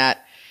doing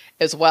that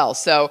as well.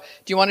 So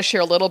do you want to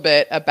share a little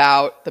bit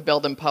about the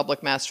Build in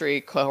Public Mastery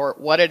cohort,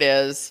 what it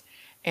is,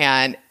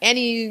 and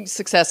any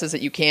successes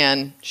that you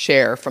can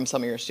share from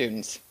some of your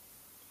students?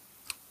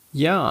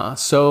 Yeah.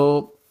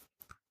 So,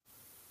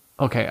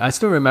 okay. I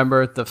still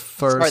remember the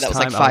first time. Sorry, that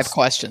was like 5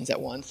 questions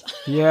at once.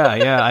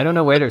 Yeah. I don't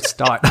know where to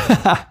start.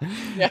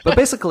 Yeah. But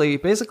basically,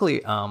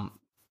 the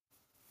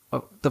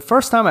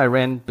first time I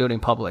ran Build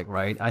in Public,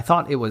 right? I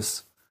thought it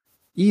was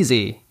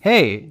easy.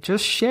 Hey,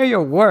 just share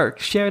your work,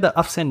 share the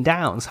ups and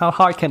downs. How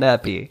hard can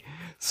that be?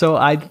 So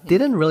I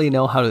didn't really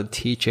know how to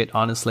teach it,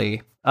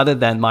 honestly, other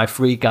than my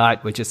free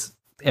guide, which is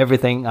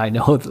everything I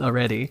know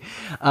already.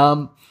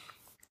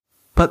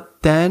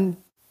 But then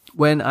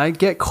when I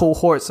get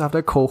cohorts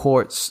after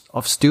cohorts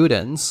of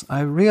students,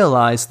 I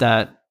realize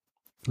that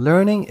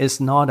learning is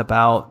not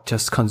about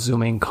just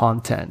consuming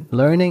content.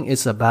 Learning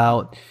is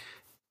about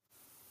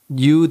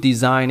you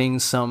designing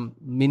some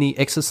mini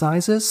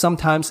exercises,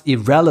 sometimes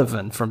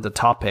irrelevant from the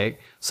topic,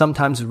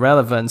 sometimes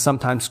relevant,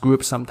 sometimes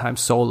group, sometimes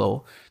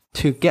solo,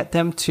 to get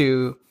them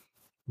to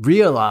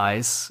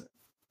realize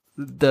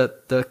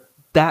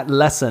that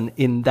lesson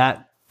in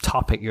that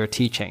topic you're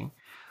teaching.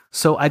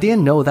 So I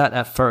didn't know that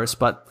at first,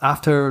 but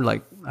after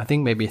I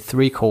think maybe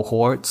 3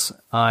 cohorts,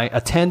 I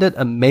attended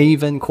a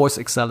Maven course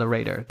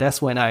accelerator.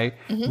 That's when I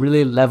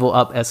really level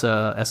up as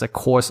a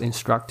course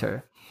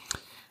instructor.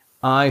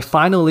 I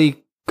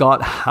finally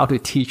got how to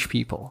teach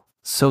people.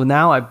 So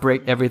now I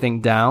break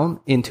everything down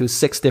into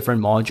 6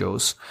 different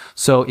modules.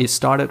 So it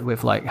started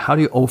with like, how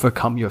do you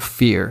overcome your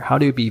fear? How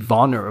do you be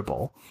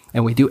vulnerable?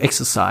 And we do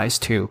exercise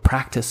to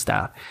practice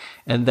that.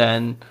 And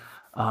then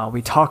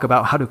we talk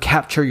about how to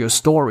capture your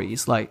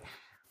stories. Like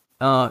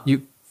a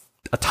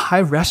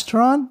Thai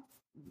restaurant,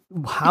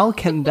 how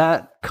can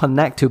that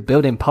connect to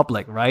build in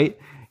public, right?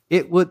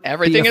 It would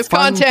Everything be is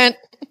content.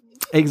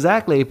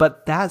 Exactly.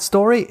 But that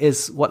story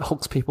is what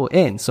hooks people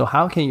in. So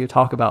how can you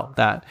talk about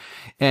that?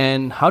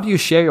 And how do you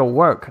share your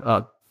work?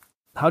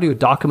 How do you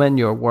document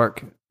your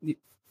work?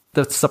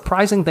 The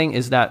surprising thing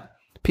is that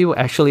people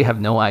actually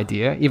have no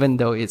idea, even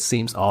though it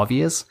seems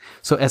obvious.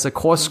 So as a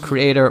course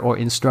creator or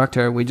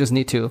instructor, we just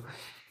need to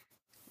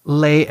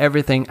lay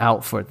everything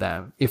out for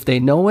them. If they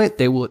know it,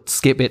 they would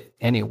skip it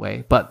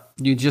anyway. But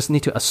you just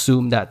need to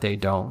assume that they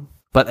don't.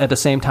 But at the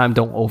same time,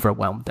 don't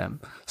overwhelm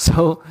them.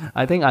 So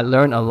I think I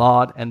learned a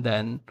lot. And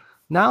then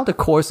now the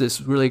course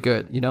is really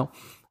good. You know,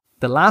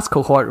 the last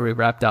cohort we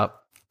wrapped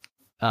up,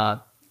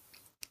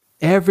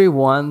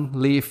 everyone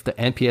leave the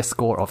NPS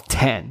score of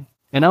 10.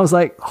 And I was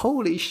like,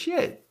 holy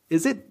shit.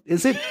 Is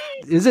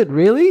it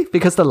really?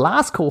 Because the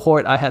last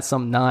cohort, I had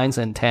some 9s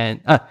and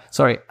 10. I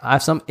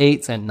have some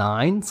 8s and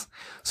 9s.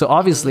 So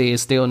obviously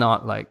it's still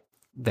not like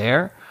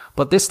there,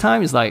 but this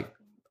time is like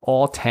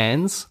all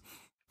 10s.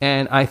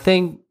 And I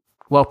think,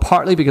 well,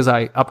 partly because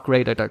I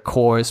upgraded the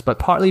course, but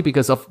partly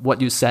because of what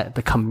you said,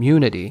 the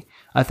community.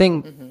 I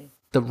think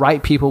the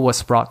right people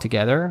was brought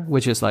together,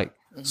 which is like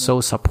so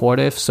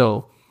supportive.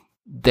 So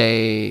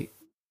they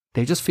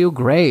just feel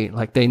great.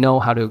 Like they know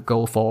how to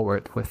go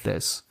forward with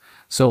this.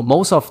 So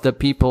most of the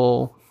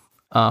people,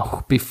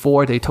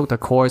 before they took the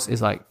course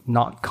is like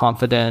not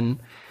confident,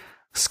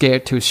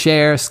 scared to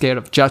share, scared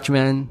of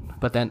judgment.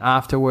 But then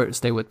afterwards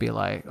they would be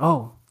like,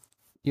 oh,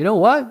 you know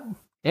what?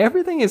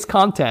 Everything is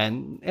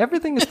content.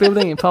 Everything is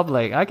building in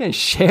public. I can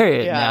share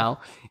it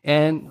now.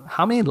 And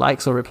how many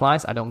likes or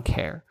replies, I don't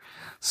care.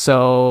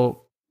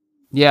 So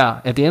yeah,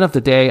 at the end of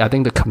the day, I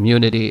think the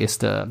community is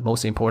the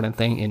most important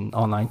thing in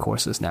online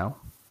courses now.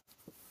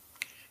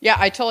 Yeah,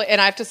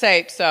 and I have to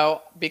say,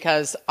 so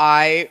because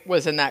I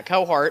was in that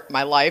cohort,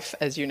 my life,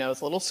 as you know,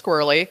 is a little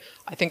squirrely.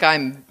 I think I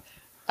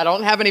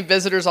don't have any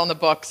visitors on the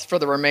books for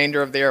the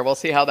remainder of the year. We'll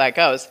see how that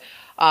goes.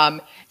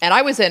 And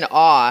I was in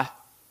awe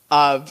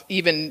of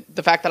even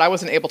the fact that I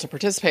wasn't able to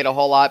participate a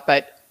whole lot,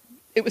 but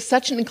it was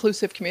such an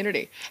inclusive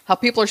community. How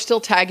people are still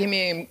tagging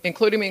me,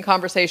 including me in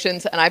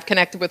conversations, and I've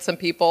connected with some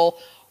people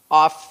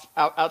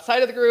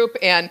outside of the group,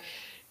 and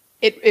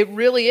it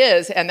really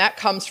is, and that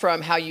comes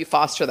from how you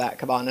foster that,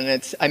 Kevon.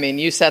 And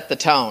you set the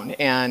tone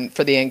and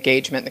for the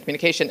engagement and the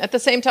communication. At the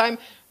same time,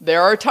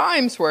 there are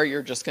times where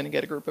you're just going to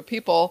get a group of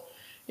people,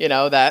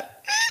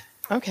 that,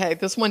 okay,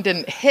 this one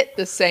didn't hit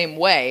the same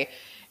way.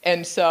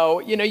 And so,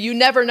 you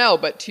never know.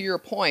 But to your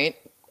point,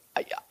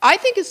 I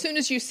think as soon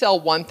as you sell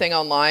one thing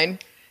online,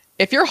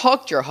 if you're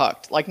hooked, you're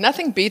hooked. Like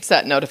nothing beats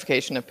that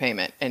notification of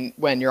payment. And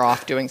when you're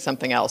off doing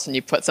something else and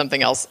you put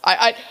something else,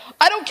 I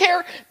don't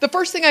care. The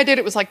first thing I did,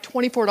 it was like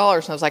 $24.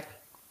 And I was like,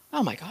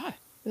 oh my God,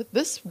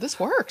 this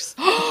works.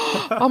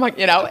 Oh my,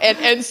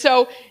 and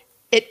so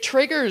it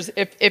triggers,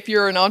 if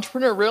you're an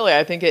entrepreneur, really,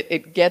 I think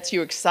it gets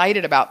you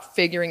excited about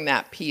figuring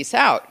that piece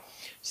out.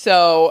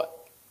 So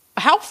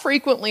how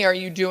frequently are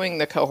you doing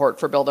the cohort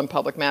for Build in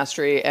Public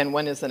Mastery, and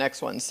when is the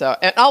next one? So,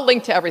 and I'll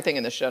link to everything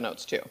in the show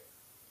notes too.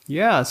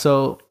 Yeah.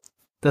 So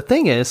the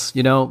thing is,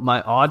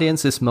 my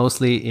audience is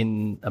mostly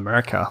in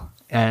America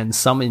and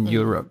some in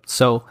Europe.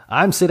 So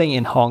I'm sitting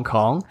in Hong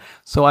Kong.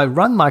 So I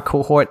run my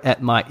cohort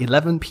at my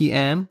 11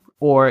 p.m.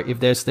 or if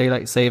there's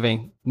daylight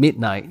saving,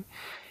 midnight.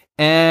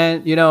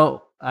 And,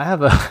 I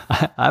have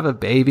a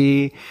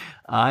baby.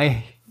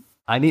 I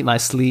need my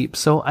sleep.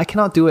 So I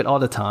cannot do it all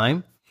the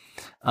time.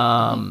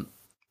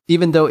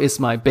 Even though it's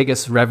my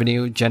biggest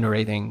revenue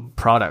generating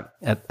product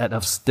at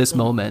this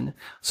moment.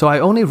 So I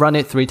only run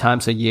it 3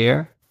 times a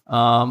year.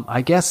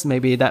 I guess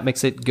maybe that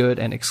makes it good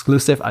and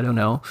exclusive. I don't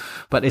know,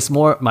 but it's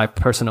more my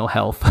personal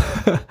health.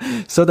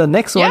 So the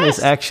next one is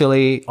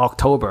actually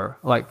October,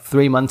 like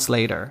 3 months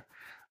later,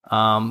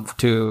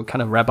 to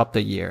kind of wrap up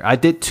the year. I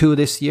did 2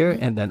 this year,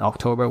 and then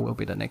October will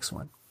be the next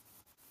one.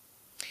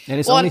 And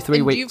it's only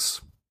 3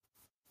 weeks.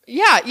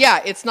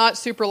 Yeah, it's not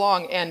super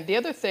long. And the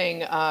other thing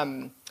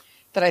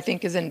that I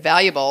think is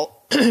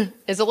invaluable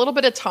is a little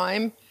bit of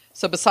time.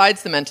 So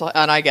besides the mental,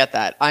 and I get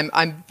that,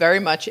 I'm very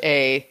much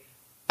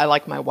I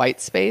like my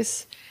white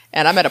space,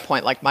 and I'm at a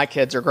point like my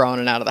kids are grown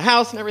and out of the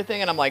house and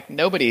everything, and I'm like,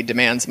 nobody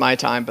demands my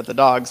time but the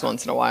dogs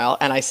once in a while,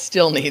 and I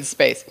still need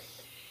space.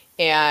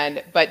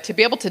 But to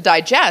be able to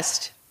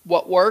digest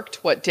what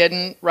worked, what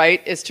didn't,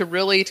 right, is to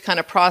really kind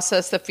of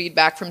process the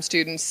feedback from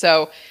students.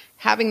 So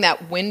having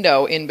that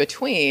window in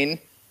between,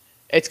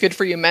 it's good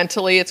for you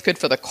mentally, it's good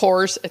for the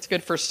course, it's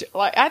good for,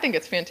 I think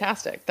it's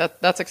fantastic.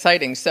 That's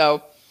exciting.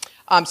 So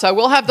I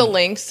will have the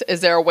links.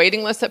 Is there a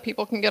waiting list that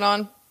people can get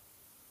on?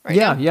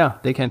 Yeah.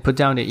 They can put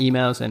down their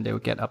emails and they will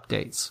get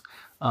updates.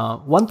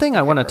 One thing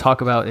I want to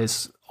talk about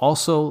is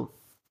also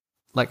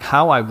like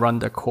how I run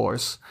the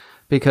course,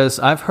 because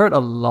I've heard a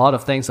lot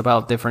of things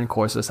about different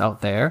courses out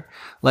there.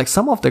 Like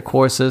some of the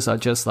courses are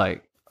just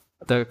like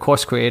the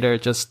course creator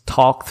just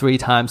talk 3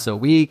 times a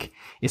week.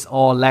 It's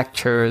all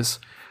lectures.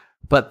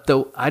 But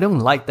though I don't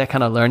like that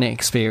kind of learning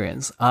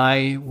experience.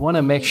 I want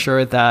to make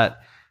sure that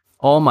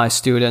all my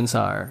students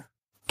are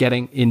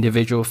getting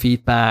individual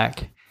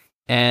feedback,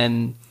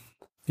 and,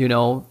 you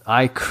know,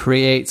 I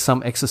create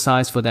some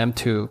exercise for them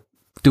to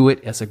do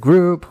it as a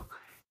group.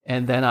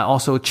 And then I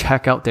also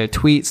check out their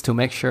tweets to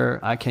make sure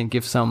I can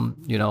give some,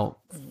 you know,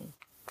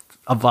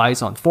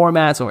 advice on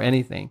formats or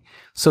anything.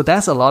 So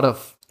that's a lot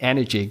of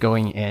energy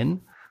going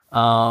in,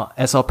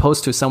 as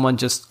opposed to someone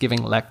just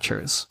giving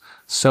lectures.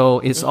 So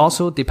it's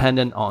also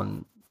dependent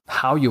on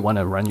how you want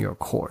to run your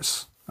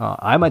course.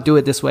 I might do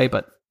it this way,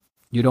 but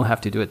you don't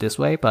have to do it this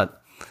way. But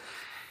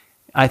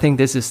I think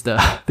this is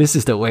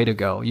the way to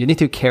go. You need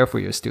to care for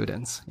your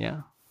students.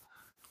 Yeah.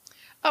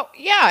 Oh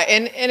yeah,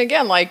 and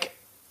again, like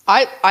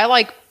I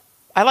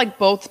like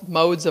both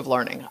modes of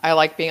learning. I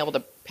like being able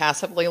to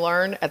passively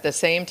learn at the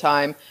same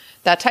time.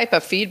 That type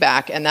of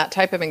feedback and that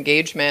type of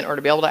engagement, or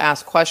to be able to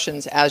ask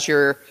questions as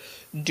you're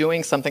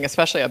doing something,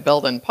 especially a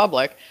build in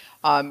public,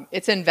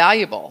 it's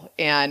invaluable.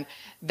 And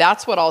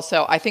that's what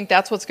also, I think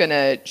that's what's going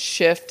to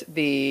shift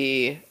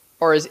is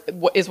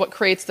what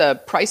creates the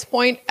price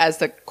point as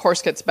the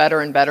course gets better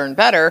and better and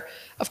better.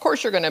 Of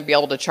course, you're going to be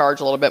able to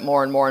charge a little bit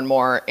more and more and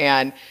more.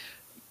 And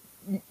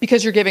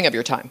because you're giving of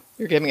your time,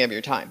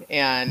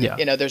 and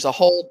you know, there's a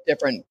whole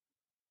different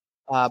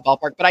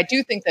ballpark. But I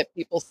do think that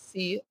people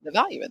see the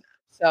value in that.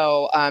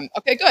 So,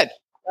 okay, good.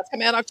 That's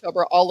coming out in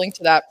October. I'll link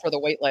to that for the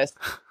wait list.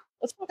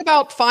 Let's talk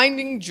about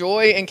Find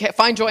Joy in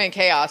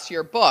Chaos,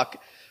 your book.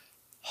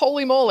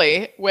 Holy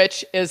moly,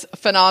 which is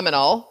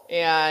phenomenal.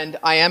 And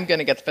I am going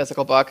to get the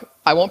physical book.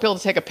 I won't be able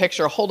to take a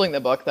picture holding the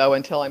book, though,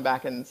 until I'm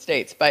back in the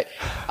States. But,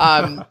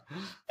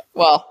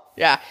 well,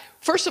 yeah.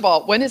 First of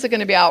all, when is it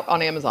going to be out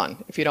on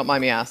Amazon, if you don't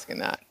mind me asking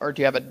that? Or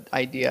do you have an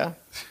idea?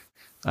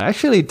 I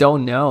actually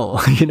don't know.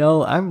 You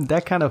know, I'm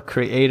that kind of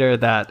creator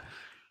that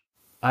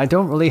I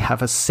don't really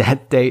have a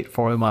set date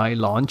for my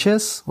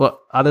launches. Well,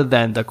 other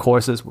than the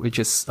courses, which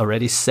is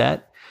already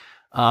set.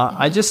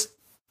 I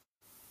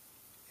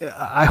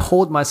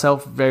hold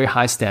myself very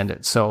high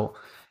standards. So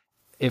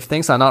if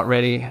things are not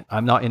ready,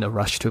 I'm not in a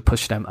rush to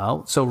push them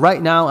out. So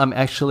right now, I'm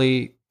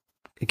actually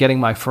getting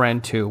my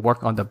friend to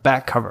work on the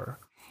back cover.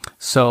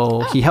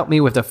 So he helped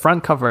me with the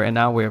front cover, and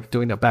now we're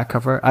doing the back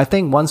cover. I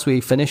think once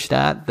we finish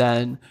that,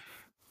 then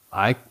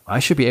I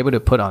should be able to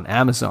put on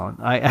Amazon.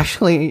 I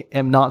actually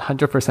am not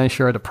 100%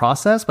 sure of the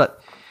process,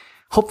 but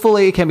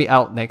hopefully it can be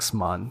out next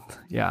month.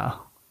 Yeah.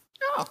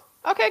 Oh,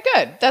 okay,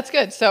 good. That's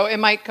good. So it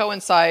might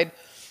coincide.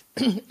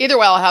 Either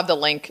way, I'll have the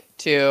link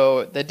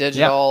to the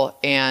digital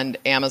and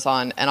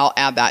Amazon, and I'll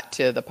add that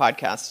to the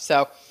podcast.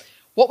 So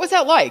what was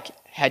that like?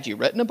 Had you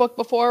written a book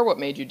before? What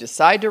made you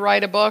decide to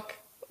write a book?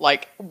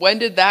 Like, when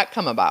did that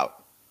come about?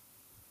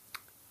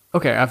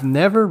 Okay, I've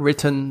never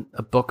written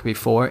a book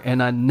before,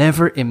 and I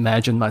never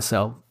imagined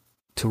myself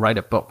to write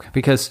a book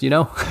because, you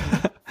know,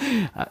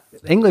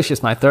 English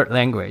is my third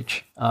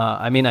language.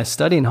 I mean, I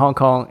studied in Hong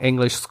Kong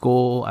English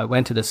school. I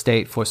went to the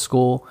States for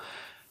school,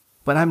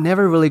 but I'm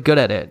never really good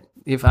at it.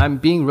 If I'm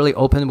being really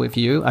open with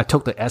you, I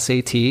took the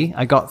SAT.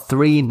 I got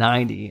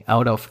 390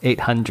 out of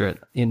 800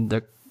 in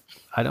the,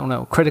 I don't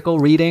know, critical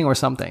reading or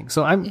something.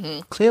 So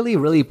I'm clearly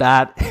really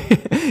bad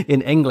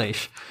in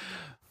English.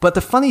 But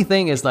the funny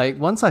thing is, like,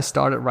 once I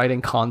started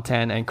writing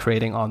content and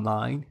creating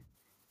online,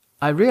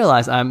 I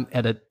realized I'm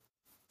at an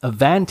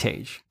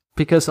advantage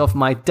because of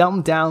my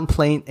dumbed down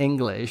plain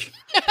English.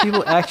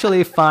 People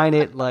actually find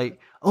it like,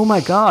 oh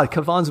my God,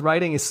 Kevon's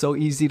writing is so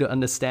easy to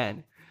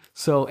understand.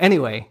 So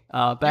anyway,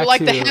 back to... You're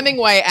like the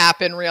Hemingway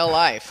app in real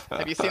life.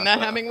 Have you seen that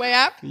Hemingway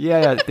app?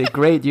 Yeah, they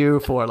grade you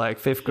for like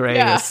 5th grade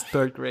or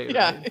 3rd grade.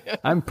 Yeah, right? Yeah.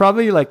 I'm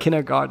probably like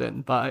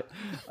kindergarten, but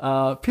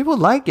people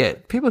like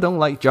it. People don't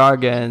like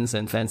jargons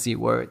and fancy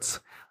words.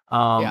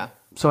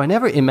 So I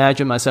never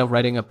imagined myself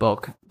writing a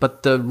book.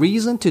 But the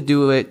reason to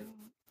do it,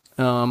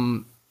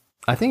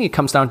 I think it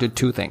comes down to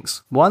 2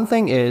 things. One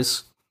thing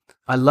is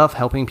I love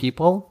helping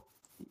people.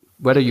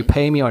 Whether you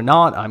pay me or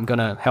not, I'm going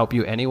to help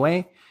you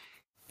anyway.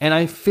 And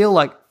I feel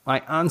like I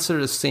answer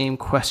the same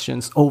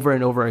questions over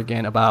and over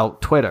again about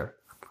Twitter.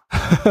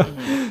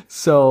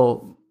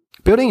 So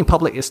building in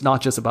public is not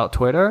just about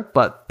Twitter,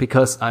 but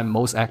because I'm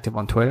most active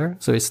on Twitter,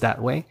 so it's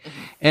that way.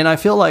 And I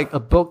feel like a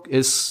book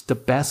is the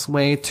best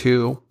way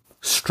to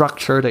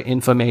structure the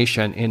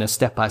information in a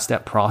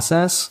step-by-step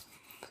process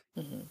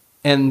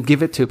and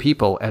give it to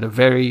people at a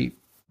very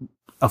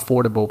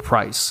affordable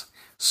price.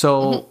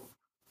 So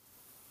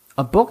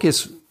a book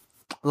is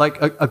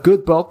like a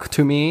good book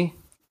to me.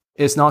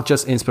 It's not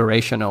just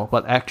inspirational,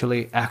 but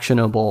actually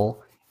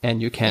actionable,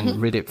 and you can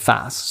read it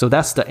fast. So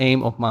that's the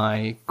aim of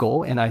my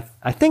goal, and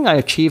I think I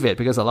achieve it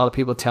because a lot of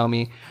people tell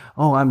me,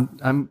 "Oh,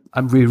 I'm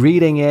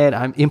rereading it,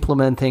 I'm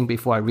implementing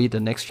before I read the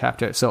next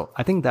chapter." So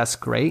I think that's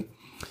great.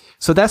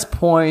 So that's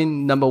point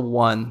number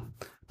 1.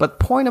 But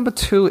point number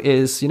 2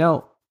 is, you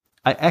know,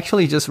 I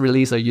actually just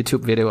released a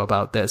YouTube video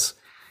about this.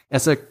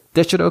 As a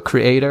digital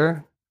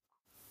creator,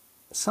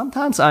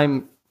 sometimes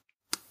I'm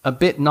a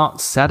bit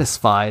not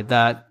satisfied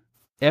that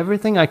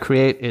everything I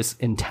create is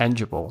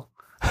intangible.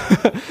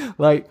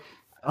 Like,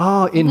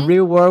 oh, in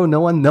real world, no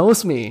one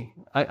knows me.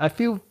 I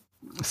feel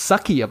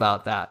sucky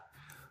about that.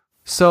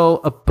 So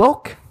a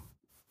book,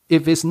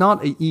 if it's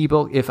not an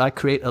ebook, if I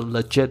create a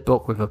legit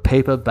book with a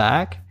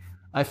paperback,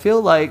 I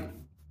feel like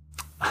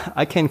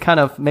I can kind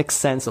of make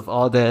sense of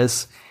all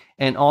this.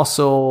 And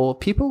also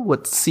people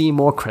would see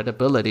more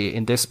credibility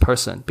in this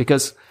person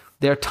because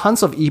there are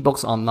tons of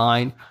ebooks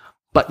online.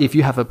 But if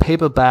you have a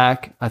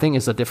paperback, I think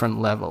it's a different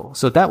level.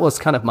 So that was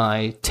kind of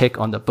my take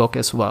on the book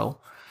as well.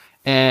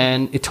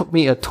 And it took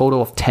me a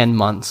total of 10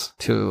 months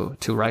to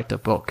write the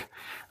book.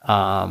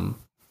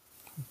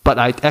 But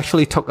I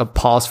actually took a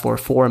pause for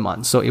 4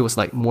 months. So it was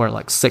like more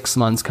like 6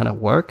 months kind of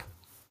work.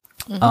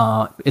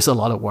 It's a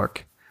lot of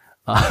work.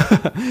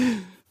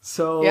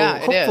 So yeah,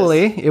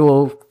 hopefully it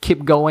will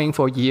keep going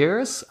for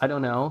years. I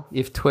don't know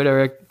if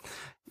Twitter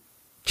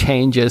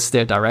changes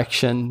their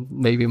direction,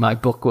 maybe my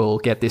book will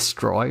get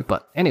destroyed.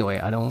 But anyway,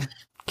 I don't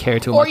care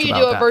too much about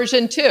that. Or you do a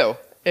version 2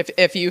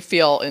 if you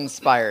feel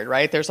inspired,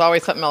 right? There's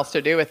always something else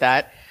to do with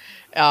that.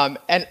 And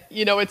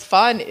what's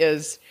fun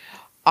is,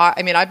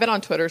 I mean, I've been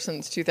on Twitter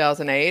since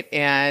 2008,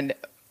 and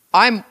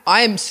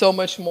I'm so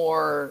much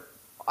more.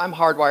 I'm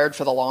hardwired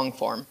for the long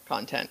form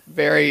content.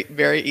 Very,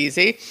 very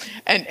easy.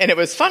 And it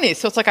was funny.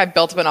 So it's like I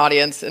built up an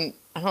audience, and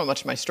I don't know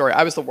much of my story.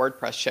 I was the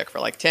WordPress chick for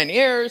like 10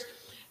 years.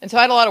 And so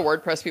I had a lot of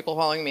WordPress people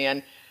following me.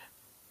 And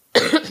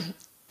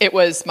it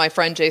was my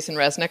friend Jason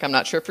Resnick. I'm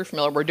not sure if you're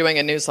familiar. We're doing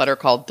a newsletter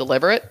called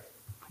Deliver It.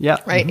 Yeah.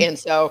 Right. And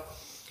so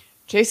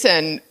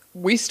Jason,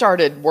 we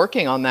started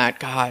working on that.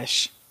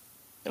 Gosh,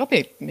 it'll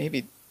be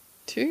maybe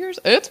 2 years.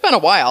 It's been a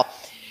while.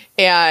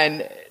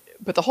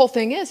 But the whole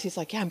thing is, he's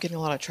like, yeah, I'm getting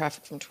a lot of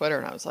traffic from Twitter.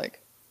 And I was like,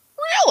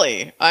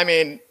 really? I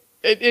mean,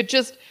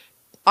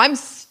 I'm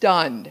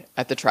stunned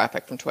at the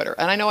traffic from Twitter.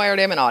 And I know I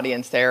already have an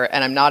audience there,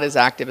 and I'm not as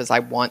active as I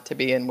want to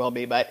be and will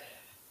be, but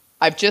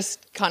I've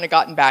just kind of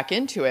gotten back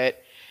into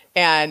it.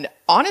 And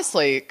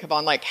honestly,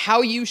 Kevon, like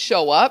how you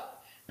show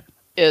up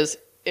was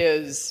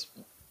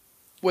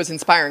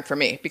inspiring for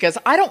me, because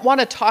I don't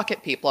want to talk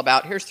at people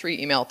about, here's 3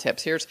 email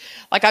tips. It's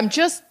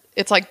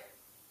like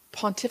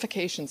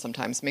pontification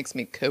sometimes makes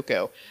me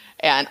cuckoo.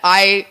 And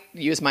I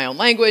use my own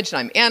language and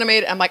I'm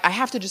animated. I'm like, I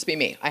have to just be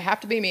me. I have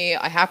to be me.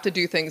 I have to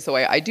do things the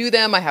way I do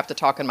them. I have to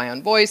talk in my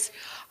own voice.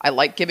 I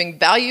like giving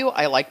value.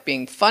 I like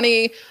being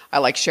funny. I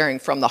like sharing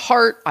from the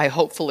heart. I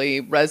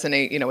hopefully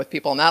resonate, with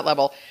people on that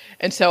level.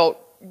 And so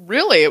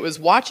really it was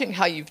watching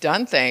how you've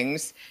done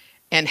things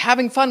and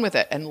having fun with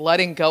it and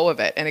letting go of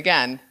it. And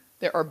again,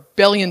 there are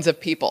billions of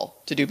people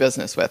to do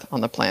business with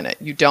on the planet.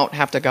 You don't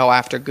have to go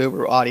after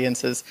guru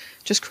audiences.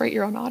 Just create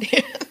your own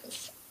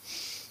audience.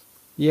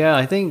 Yeah,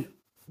 I think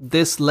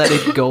this let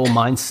it go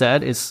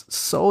mindset is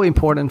so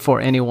important for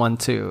anyone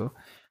to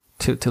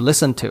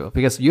listen to,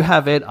 because you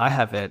have it, I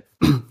have it.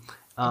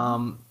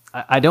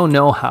 I don't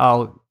know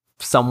how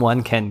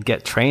someone can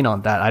get trained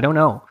on that. I don't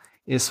know.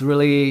 It's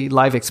really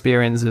life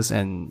experiences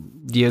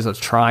and years of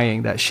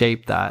trying that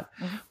shape that.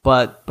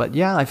 But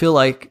yeah, I feel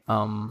like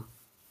I'm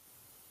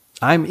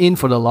in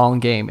for the long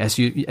game, as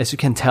you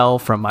can tell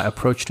from my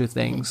approach to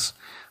things.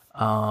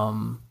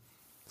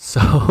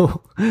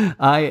 So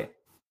I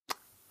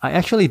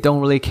actually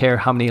don't really care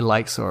how many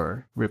likes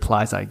or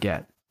replies I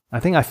get. I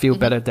think I feel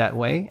better that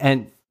way.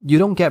 And you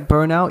don't get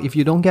burnout. If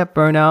you don't get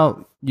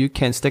burnout, you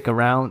can stick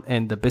around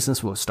and the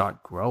business will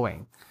start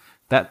growing.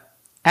 That's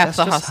just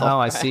hustle.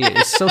 How I see it.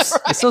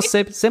 It's so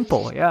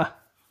simple. Yeah.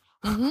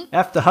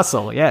 F the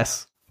hustle.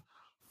 Yes.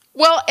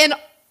 Well, and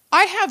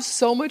I have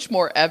so much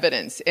more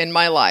evidence in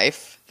my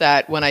life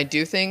that when I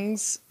do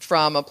things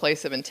from a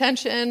place of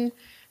intention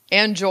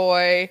and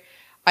joy,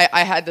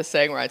 I had this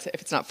saying where I'd say,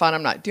 if it's not fun,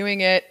 I'm not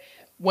doing it.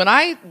 When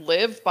I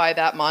live by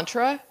that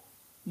mantra,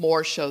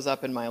 more shows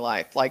up in my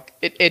life. Like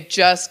it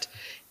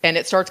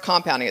starts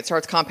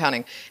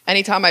compounding.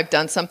 Anytime I've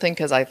done something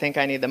because I think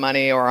I need the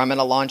money, or I'm going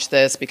to launch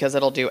this because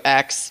it'll do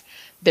X,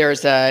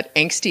 there's an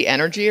angsty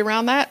energy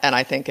around that. And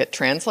I think it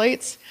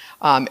translates.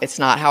 It's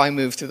not how I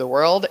move through the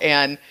world.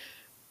 And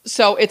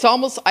so it's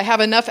almost, I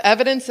have enough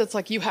evidence. It's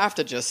like, you have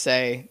to just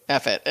say,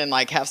 F it, and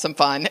like have some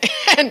fun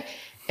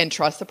and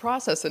trust the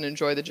process and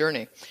enjoy the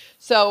journey.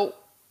 So,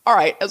 all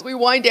right, as we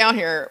wind down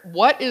here,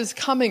 what is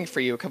coming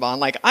for you, Kevon?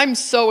 Like, I'm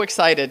so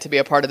excited to be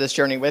a part of this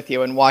journey with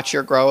you and watch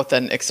your growth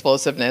and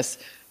explosiveness.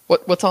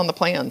 What's on the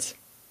plans?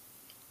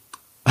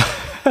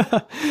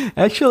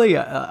 Actually,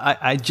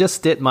 I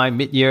just did my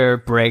mid-year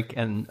break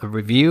and a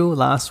review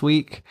last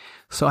week.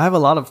 So I have a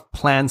lot of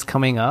plans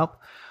coming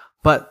up,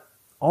 but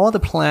all the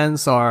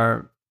plans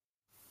are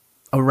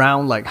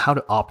around like how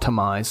to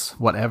optimize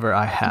whatever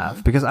I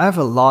have, because I have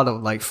a lot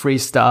of like free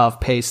stuff,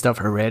 paid stuff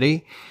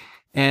already.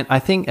 And I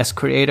think as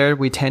creator,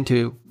 we tend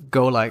to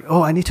go like,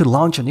 oh, I need to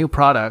launch a new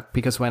product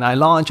because when I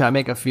launch, I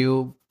make a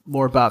few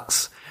more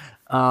bucks.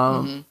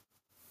 But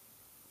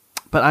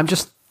I'm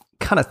just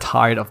kind of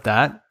tired of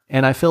that.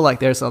 And I feel like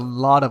there's a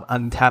lot of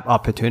untapped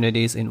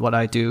opportunities in what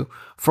I do.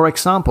 For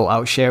example,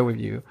 I'll share with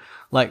you,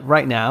 like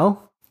right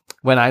now,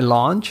 when I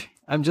launch,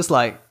 I'm just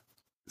like,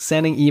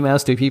 sending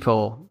emails to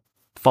people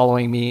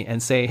following me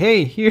and say,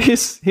 hey,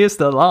 here's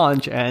the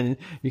launch and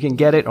you can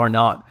get it or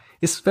not.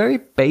 It's very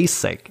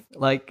basic.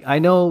 Like, I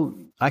know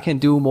I can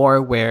do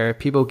more where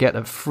people get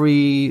a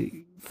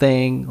free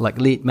thing like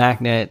lead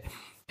magnet,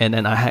 and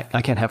then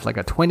I can have like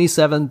a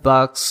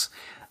 $27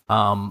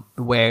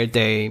 where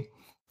they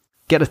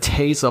get a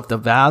taste of the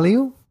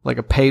value, like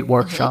a paid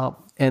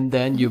workshop, and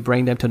then you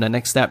bring them to the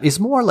next step. It's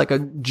more like a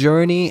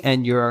journey,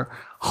 and you're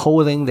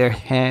holding their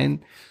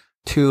hand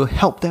to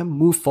help them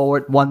move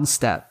forward one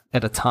step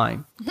at a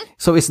time.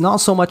 So it's not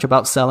so much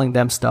about selling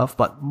them stuff,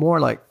 but more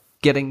like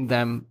getting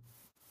them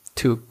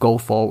to go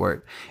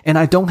forward. And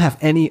I don't have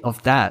any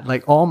of that.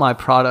 Like, all my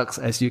products,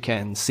 as you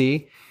can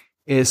see,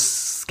 is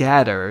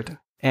scattered,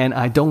 and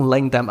I don't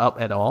link them up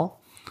at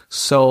all.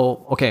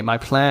 So, okay, my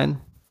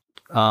plan,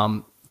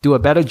 do a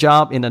better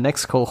job in the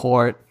next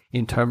cohort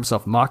in terms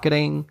of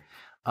marketing.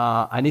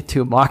 I need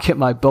to market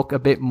my book a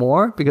bit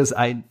more because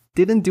I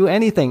didn't do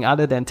anything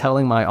other than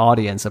telling my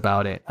audience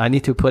about it. I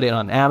need to put it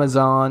on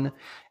Amazon,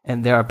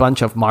 and there are a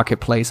bunch of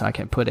marketplace I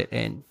can put it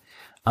in,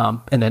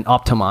 and then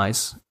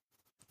optimize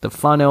the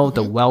funnel,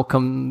 the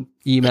welcome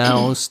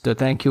emails, the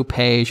thank you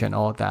page, and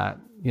all that.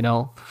 You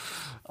know,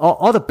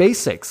 all the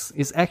basics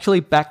is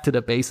actually back to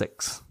the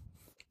basics.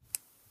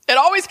 It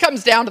always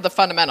comes down to the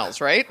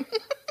fundamentals, right?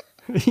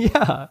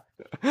 Yeah.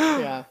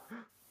 Yeah.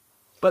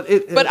 But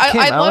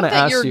I love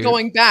that you're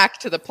going back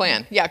to the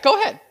plan. Yeah, go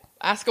ahead.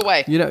 Ask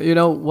away. You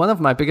know, one of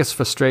my biggest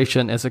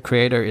frustration as a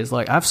creator is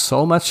like, I have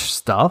so much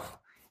stuff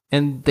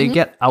and they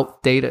get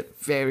outdated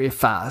very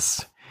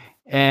fast.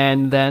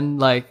 And then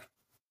like,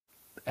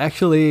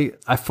 actually,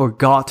 I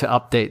forgot to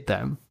update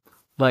them.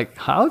 Like,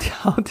 how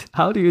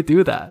do you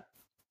do that?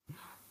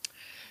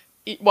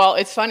 Well,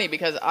 it's funny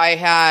because I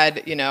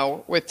had,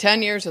 with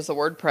 10 years as a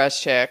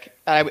WordPress chick,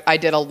 I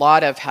did a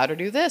lot of how to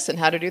do this and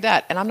how to do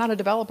that. And I'm not a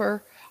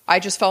developer. I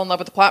just fell in love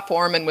with the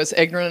platform and was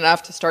ignorant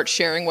enough to start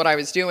sharing what I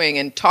was doing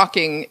and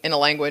talking in a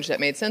language that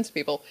made sense to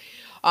people.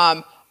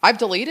 I've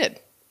deleted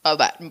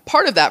that. And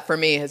part of that for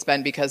me has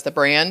been because the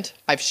brand,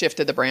 I've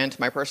shifted the brand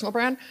to my personal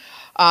brand.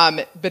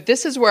 But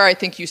this is where I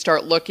think you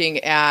start looking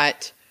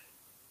at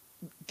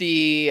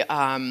the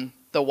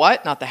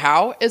what, not the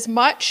how as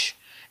much.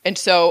 And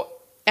so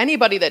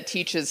anybody that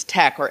teaches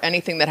tech or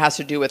anything that has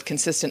to do with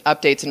consistent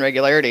updates and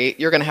regularity,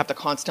 you're going to have to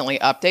constantly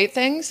update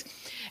things.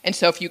 And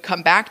so if you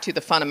come back to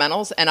the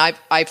fundamentals, and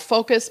I've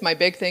focused, my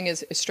big thing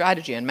is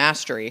strategy and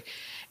mastery.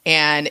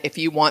 And if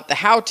you want the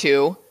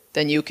how-to,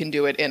 then you can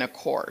do it in a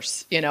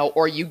course,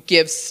 or you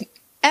give,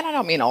 and I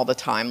don't mean all the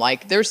time,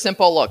 like there's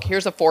simple, look,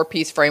 here's a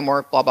 4-piece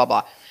framework, blah, blah,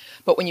 blah.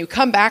 But when you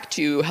come back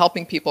to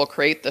helping people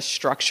create the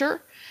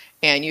structure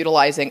and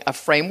utilizing a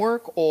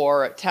framework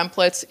or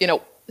templates,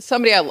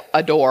 somebody I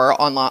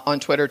adore on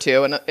Twitter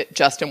too, and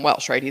Justin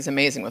Welsh, right? He's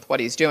amazing with what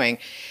he's doing.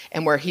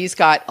 And where he's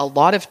got a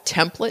lot of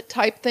template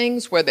type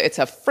things where it's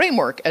a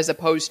framework as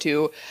opposed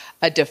to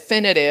a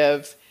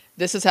definitive,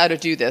 this is how to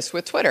do this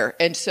with Twitter.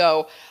 And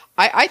so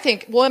I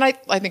think, well, and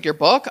I think your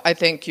book, I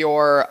think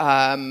your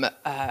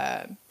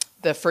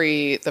the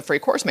free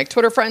course, Make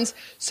Twitter Friends,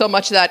 so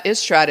much of that is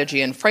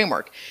strategy and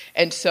framework.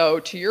 And so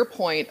to your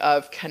point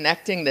of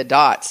connecting the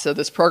dots, so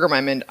this program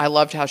I'm in, I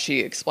loved how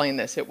she explained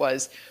this. It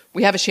was,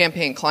 we have a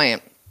Champagne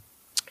client,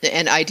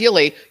 and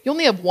ideally, you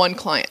only have one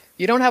client.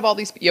 You don't have all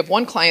these, you have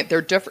one client,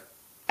 they're different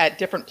at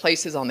different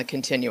places on the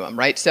continuum,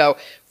 right? So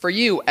for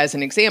you, as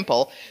an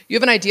example, you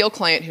have an ideal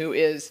client who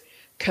is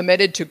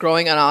committed to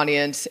growing an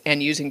audience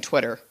and using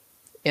Twitter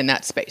in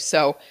that space.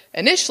 So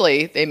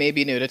initially, they may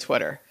be new to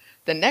Twitter.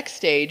 The next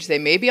stage, they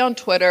may be on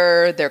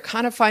Twitter, they're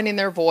kind of finding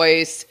their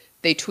voice,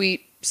 they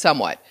tweet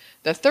somewhat.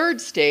 The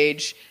third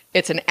stage,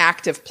 it's an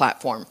active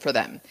platform for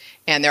them,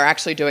 and they're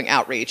actually doing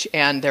outreach,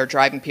 and they're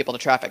driving people to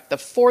traffic. The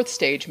fourth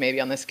stage, maybe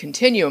on this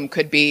continuum,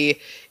 could be,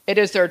 it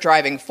is their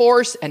driving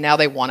force, and now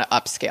they want to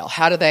upscale.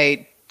 How do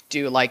they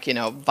do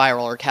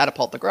viral or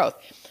catapult the growth?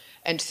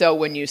 And so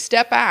when you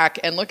step back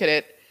and look at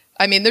it,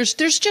 I mean, there's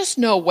just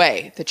no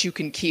way that you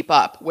can keep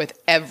up with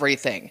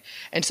everything.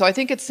 And so I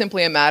think it's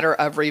simply a matter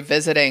of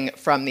revisiting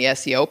from the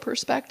SEO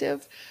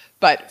perspective,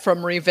 but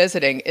from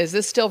revisiting, is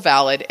this still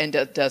valid,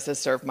 and does this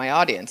serve my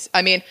audience?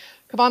 I mean,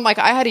 come on, like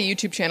I had a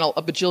YouTube channel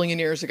a bajillion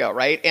years ago,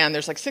 right? And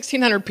there's like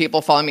 1,600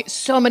 people following me.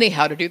 So many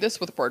how to do this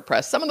with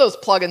WordPress. Some of those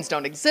plugins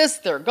don't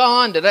exist. They're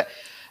gone.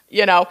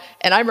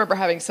 And I remember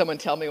having someone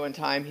tell me one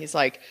time, he's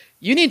like,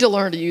 you need to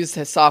learn to use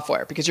this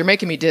software because you're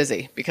making me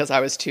dizzy because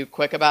I was too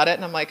quick about it.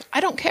 And I'm like, I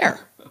don't care.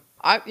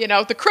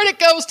 The credit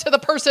goes to the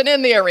person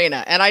in the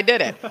arena, and I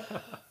did it.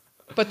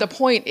 But the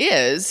point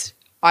is,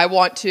 I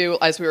want to,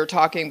 as we were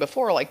talking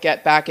before, like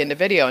get back into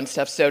video and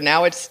stuff. So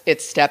now it's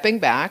stepping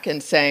back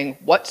and saying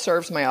what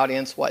serves my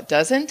audience, what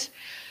doesn't.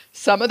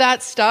 Some of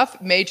that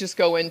stuff may just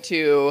go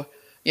into,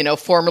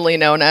 formerly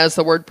known as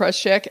the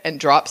WordPress chick, and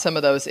drop some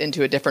of those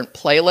into a different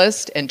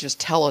playlist and just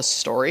tell a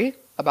story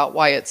about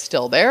why it's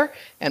still there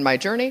and my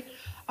journey.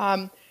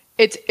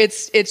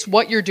 It's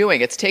what you're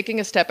doing. It's taking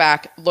a step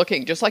back,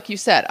 looking, just like you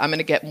said, I'm going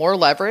to get more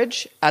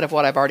leverage out of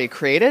what I've already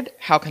created.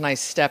 How can I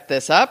step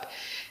this up?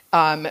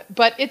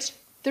 But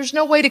there's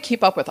no way to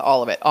keep up with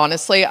all of it,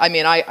 honestly. I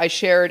mean, I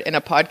shared in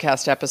a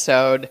podcast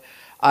episode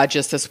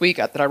just this week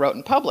that I wrote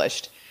and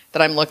published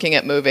that I'm looking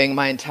at moving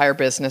my entire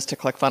business to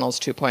ClickFunnels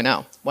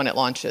 2.0 when it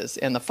launches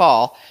in the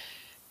fall.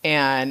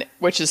 And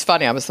which is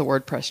funny, I was the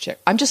WordPress chick.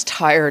 I'm just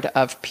tired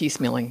of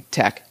piecemealing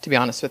tech, to be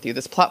honest with you.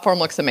 This platform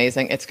looks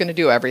amazing. It's going to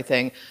do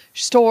everything.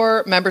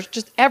 Store, members,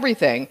 just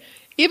everything.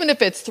 Even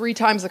if it's 3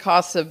 times the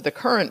cost of the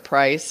current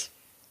price,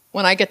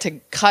 when I get to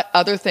cut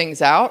other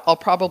things out, I'll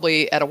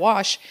probably at a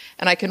wash,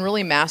 and I can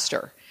really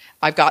master.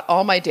 I've got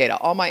all my data,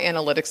 all my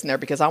analytics in there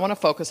because I want to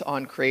focus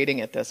on creating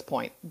at this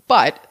point.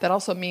 But that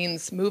also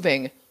means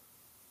moving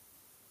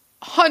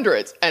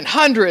hundreds and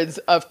hundreds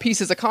of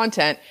pieces of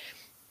content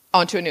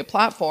onto a new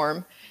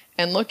platform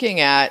and looking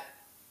at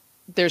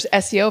there's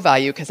SEO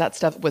value because that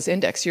stuff was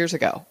indexed years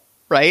ago,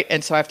 right?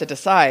 And so I have to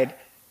decide,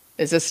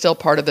 is this still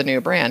part of the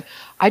new brand?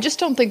 I just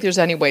don't think there's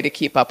any way to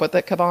keep up with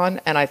it, Kevon.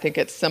 And I think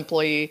it's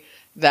simply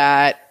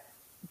that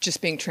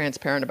just being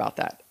transparent about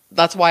that.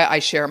 That's why I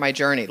share my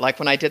journey. Like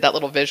when I did that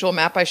little visual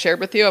map I shared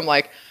with you, I'm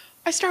like,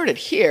 I started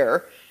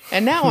here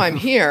and now I'm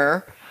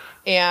here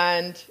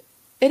and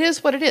it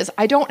is what it is.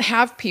 I don't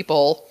have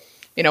people,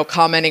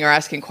 commenting or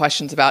asking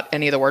questions about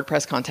any of the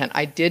WordPress content.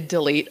 I did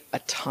delete a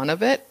ton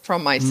of it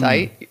from my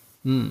site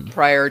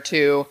prior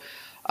to,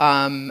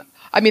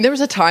 there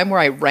was a time where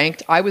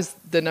I was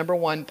the number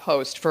 1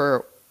 post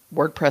for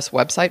WordPress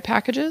website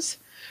packages,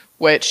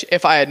 which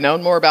if I had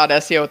known more about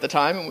SEO at the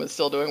time and was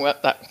still doing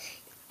that,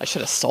 I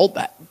should have sold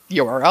that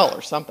URL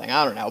or something.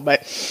 I don't know.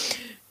 But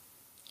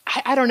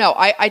I don't know.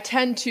 I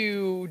tend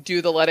to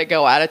do the let it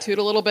go attitude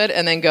a little bit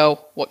and then go,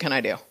 what can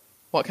I do?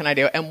 What can I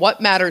do? And what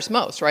matters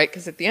most, right?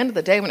 Because at the end of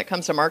the day, when it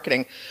comes to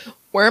marketing,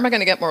 where am I going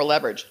to get more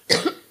leverage?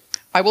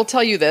 I will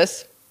tell you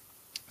this.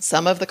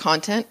 Some of the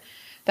content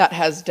that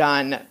has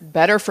done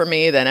better for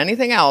me than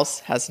anything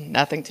else has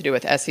nothing to do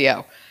with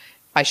SEO.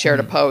 I shared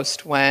a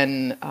post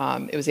when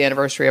it was the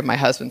anniversary of my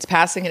husband's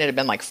passing, and it had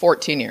been like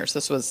 14 years.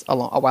 This was a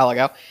while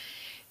ago.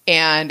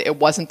 And it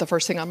wasn't the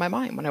first thing on my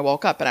mind when I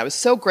woke up. And I was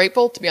so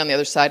grateful to be on the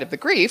other side of the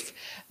grief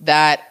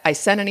that I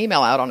sent an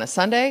email out on a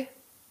Sunday.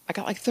 I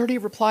got like 30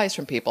 replies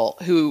from people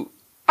who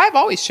I've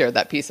always shared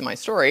that piece of my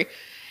story.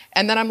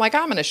 And then I'm like,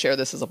 I'm going to share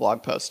this as a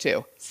blog post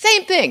too.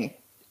 Same thing.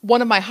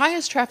 One of my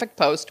highest traffic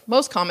posts,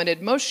 most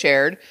commented, most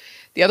shared.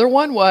 The other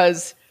one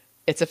was,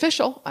 it's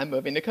official, I'm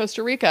moving to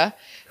Costa Rica.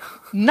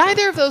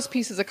 Neither of those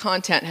pieces of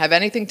content have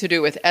anything to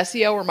do with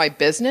SEO or my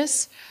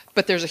business,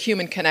 but there's a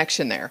human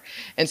connection there.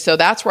 And so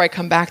that's where I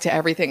come back to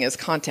everything as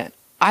content.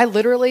 I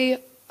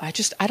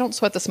don't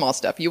sweat the small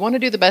stuff. You want to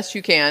do the best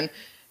you can,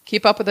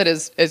 keep up with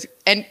it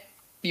and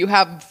you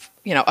have,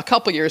 a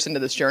couple years into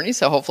this journey,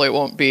 so hopefully it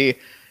won't be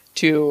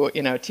too,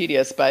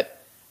 tedious.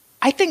 But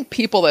I think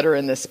people that are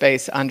in this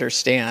space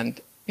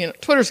understand,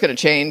 Twitter's going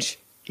to change.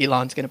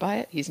 Elon's going to buy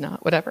it. He's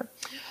not, whatever.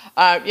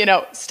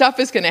 Stuff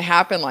is going to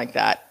happen like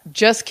that.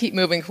 Just keep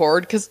moving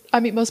forward because,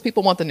 most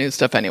people want the new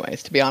stuff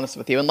anyways, to be honest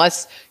with you,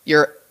 unless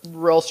your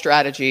real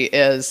strategy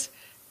is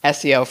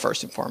SEO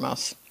first and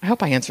foremost. I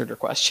hope I answered your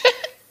question.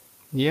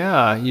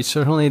 Yeah, you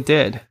certainly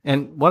did.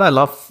 And what I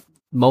love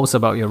most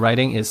about your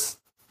writing is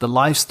the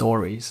life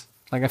stories.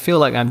 Like I feel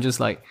like I'm just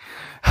like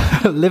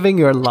living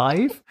your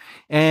life,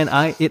 and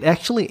it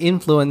actually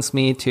influenced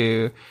me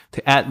to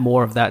add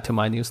more of that to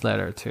my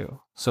newsletter too.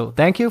 So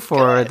thank you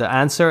for the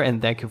answer,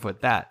 and thank you for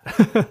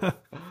that.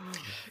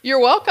 You're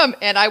welcome.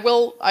 And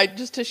I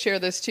just to share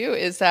this too,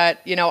 is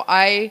that,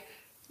 I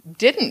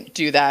didn't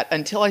do that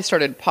until I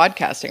started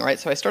podcasting, right?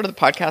 So I started the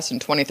podcast in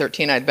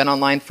 2013. I'd been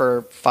online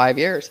for 5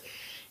 years.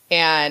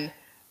 And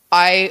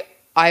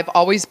I've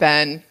always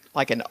been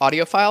like an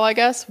audiophile, I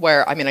guess,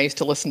 where, I used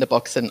to listen to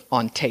books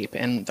on tape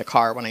in the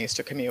car when I used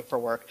to commute for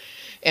work.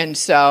 And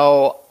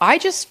so I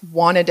just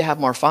wanted to have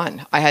more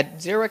fun. I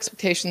had zero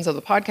expectations of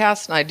the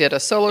podcast, and I did a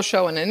solo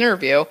show and an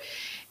interview.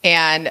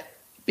 And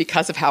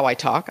because of how I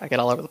talk, I get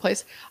all over the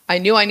place, I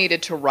knew I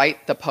needed to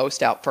write the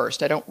post out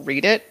first. I don't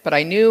read it, but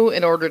I knew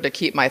in order to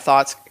keep my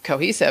thoughts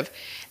cohesive.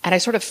 And I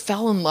sort of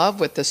fell in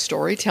love with the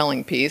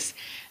storytelling piece.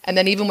 And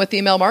then even with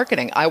email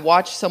marketing, I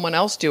watched someone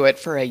else do it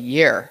for a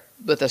year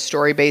with the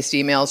story-based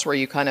emails where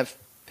you kind of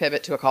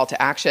pivot to a call to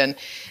action.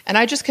 And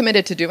I just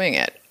committed to doing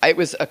it. It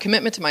was a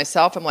commitment to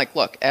myself. I'm like,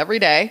 look, every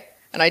day,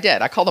 and I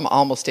did. I call them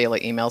almost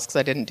daily emails because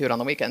I didn't do it on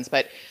the weekends.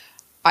 But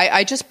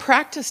I just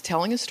practiced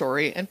telling a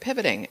story and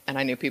pivoting. And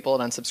I knew people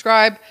would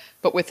unsubscribe.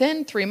 But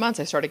within 3 months,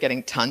 I started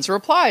getting tons of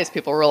replies.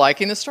 People were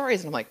liking the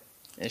stories. And I'm like,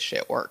 this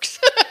shit works.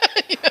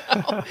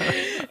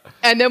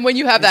 And then when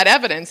you have that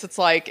evidence, it's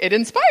like, it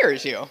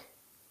inspires you.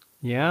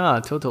 Yeah,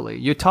 totally.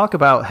 You talk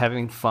about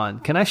having fun.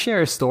 Can I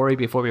share a story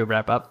before we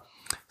wrap up?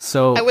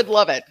 So I would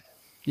love it.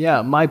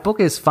 Yeah, my book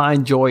is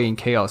Find Joy in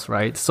Chaos,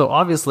 right? So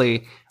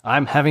obviously,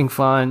 I'm having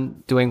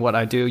fun doing what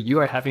I do. You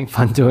are having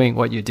fun doing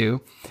what you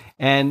do.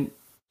 And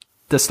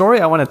the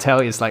story I want to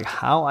tell is like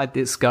how I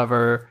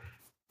discover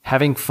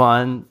having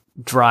fun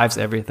drives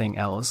everything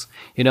else.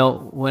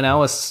 When I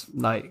was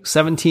like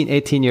 17,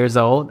 18 years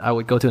old, I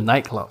would go to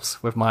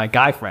nightclubs with my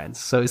guy friends.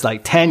 So it's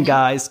like 10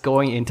 guys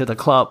going into the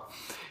club.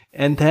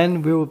 And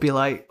then we would be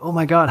like, oh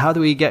my God, how do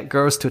we get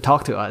girls to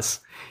talk to us?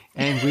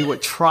 And we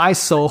would try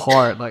so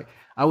hard. Like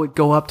I would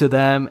go up to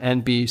them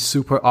and be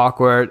super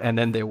awkward and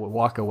then they would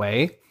walk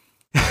away.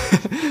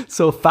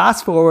 So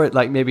fast forward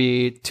like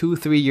maybe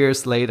 2-3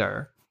 years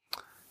later,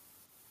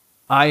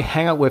 I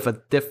hang out with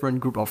a different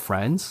group of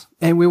friends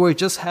and we were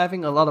just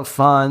having a lot of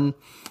fun,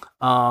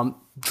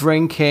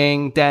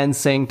 drinking,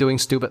 dancing, doing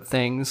stupid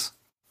things.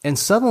 And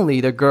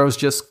suddenly the girls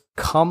just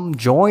come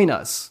join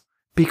us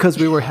because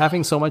we were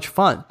having so much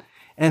fun.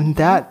 And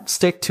that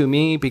stick to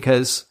me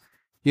because,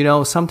 you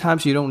know,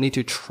 sometimes you don't need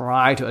to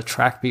try to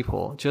attract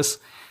people. Just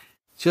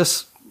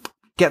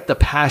get the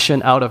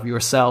passion out of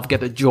yourself, get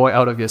the joy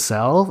out of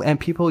yourself, and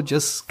people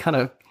just kind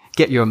of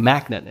get your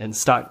magnet and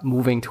start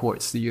moving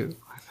towards you.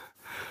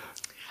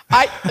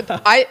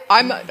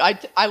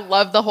 I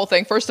love the whole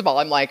thing. First of all,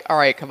 I'm like, all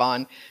right,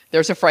 Kevon,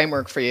 there's a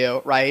framework for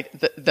you, right?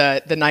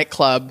 The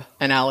nightclub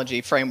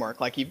analogy framework,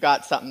 like you've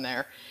got something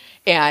there.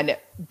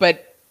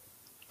 But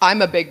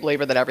I'm a big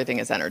believer that everything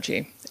is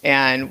energy.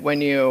 And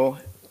when you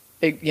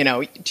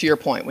know, to your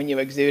point, when you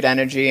exude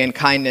energy and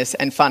kindness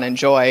and fun and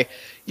joy,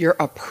 you're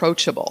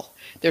approachable.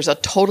 There's a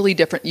totally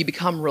different, you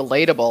become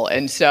relatable.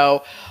 And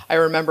so I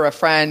remember a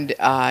friend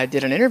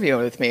did an interview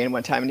with me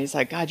one time and he's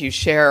like, God, you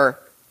share,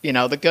 you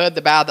know, the good,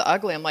 the bad, the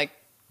ugly. I'm like,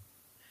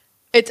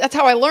 that's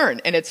how I learn.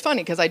 And it's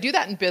funny because I do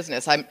that in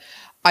business. I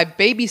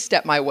baby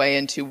step my way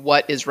into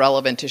what is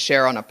relevant to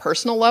share on a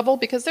personal level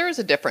because there is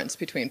a difference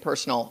between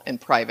personal and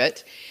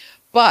private.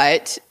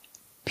 But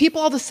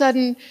people all of a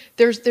sudden,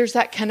 there's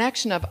that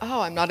connection of,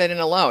 oh, I'm not in it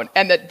alone.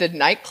 And the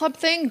nightclub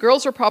thing,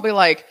 girls are probably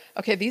like,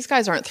 okay, these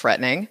guys aren't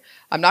threatening.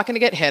 I'm not going to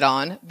get hit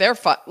on. They're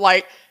fun.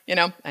 Like, you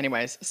know,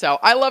 anyways. So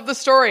I love the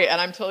story and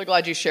I'm totally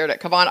glad you shared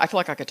it. Kevon, I feel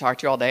like I could talk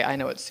to you all day. I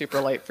know it's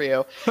super late for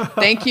you.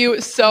 Thank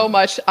you so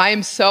much. I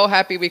am so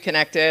happy we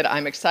connected.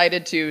 I'm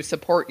excited to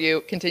support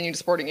you, continue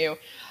supporting you.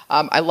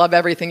 I love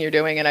everything you're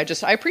doing and I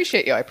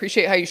appreciate you. I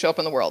appreciate how you show up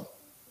in the world.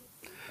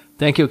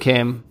 Thank you,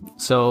 Kim.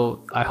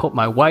 So I hope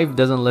my wife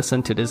doesn't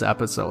listen to this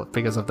episode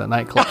because of the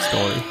nightclub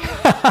story.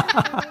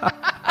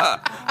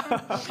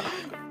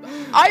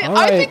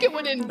 I think it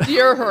would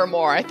endear her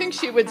more. I think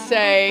she would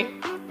say,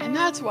 and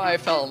that's why I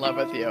fell in love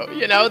with you.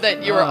 You know,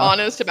 that you were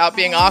honest about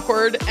being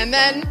awkward and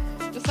then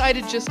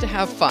decided just to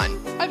have fun.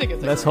 I think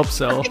it's Let's hope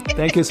so.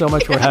 Thank you so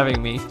much for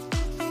having me.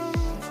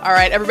 All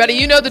right, everybody,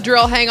 you know the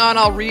drill. Hang on.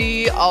 I'll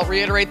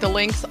reiterate the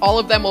links. All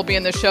of them will be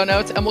in the show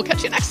notes and we'll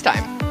catch you next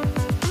time.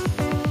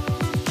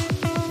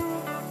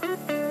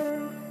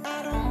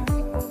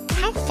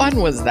 Fun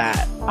was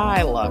that?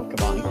 I love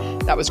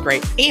Kevon. That was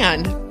great.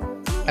 And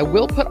I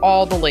will put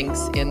all the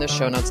links in the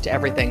show notes to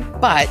everything,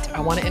 but I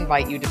want to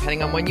invite you,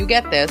 depending on when you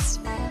get this,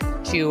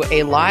 to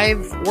a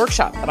live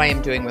workshop that I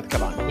am doing with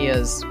Kevon. He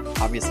is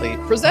obviously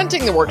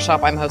presenting the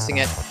workshop. I'm hosting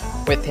it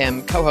with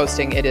him,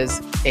 co-hosting. It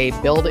is a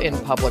Build in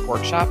Public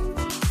workshop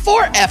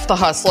for F the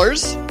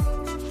Hustlers.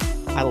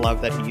 I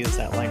love that he used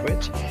that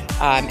language.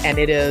 And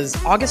it is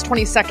August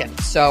 22nd.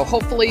 So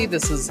hopefully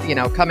this is, you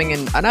know, coming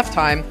in enough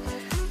time.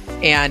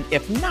 And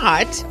if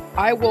not,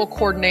 I will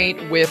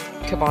coordinate with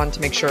Kevon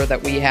to make sure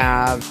that we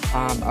have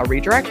a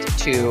redirect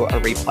to a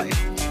replay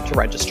to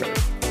register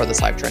for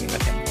this live training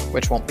with him,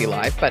 which won't be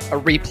live, but a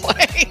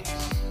replay.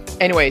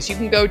 Anyways, you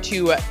can go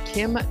to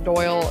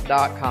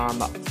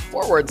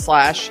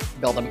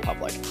kimdoyle.com/build in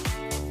public.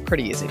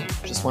 Pretty easy.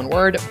 Just one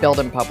word,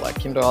 build in public.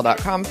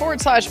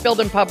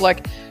 kimdoyle.com/build in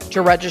public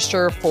to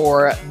register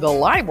for the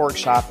live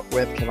workshop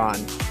with Kevon.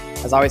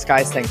 As always,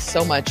 guys, thanks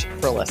so much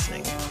for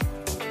listening.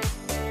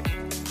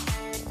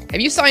 Have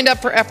you signed up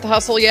for F the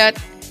Hustle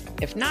yet?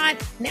 If not,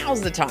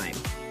 now's the time.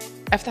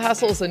 F the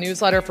Hustle is a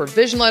newsletter for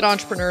vision-led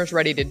entrepreneurs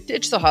ready to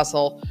ditch the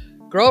hustle,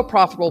 grow a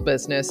profitable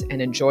business,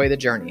 and enjoy the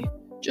journey.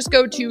 Just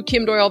go to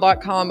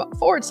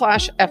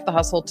kimdoyle.com/F the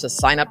Hustle to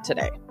sign up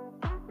today.